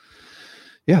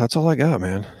 that's all I got,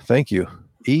 man. Thank you.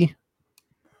 E.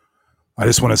 I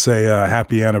just want to say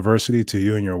happy anniversary to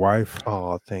you and your wife.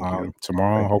 Oh, thank you.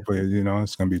 Tomorrow, hopefully,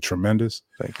 it's going to be tremendous.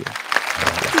 Thank you.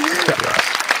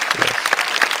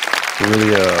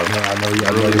 Really, I know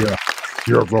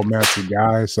you're a romantic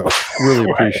guy, so really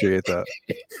appreciate that.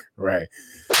 Right.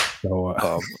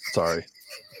 So, sorry.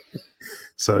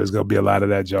 So there's going to be a lot of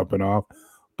that jumping off.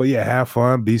 But yeah, have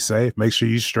fun, be safe, make sure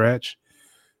you stretch,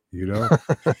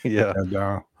 Yeah.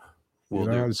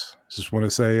 And just want to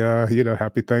say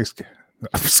happy Thanksgiving.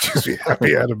 Excuse me,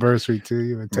 happy anniversary to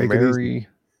you, and take it easy.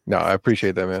 No, I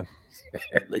appreciate that, man.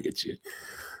 Look at you.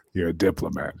 You're a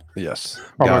diplomat. Yes.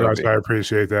 Oh my gosh, I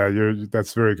appreciate that.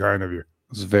 That's very kind of you.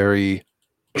 It's very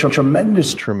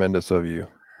tremendous of you.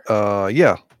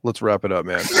 Yeah, let's wrap it up,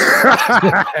 man.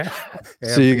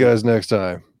 See you guys next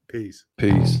time. Peace.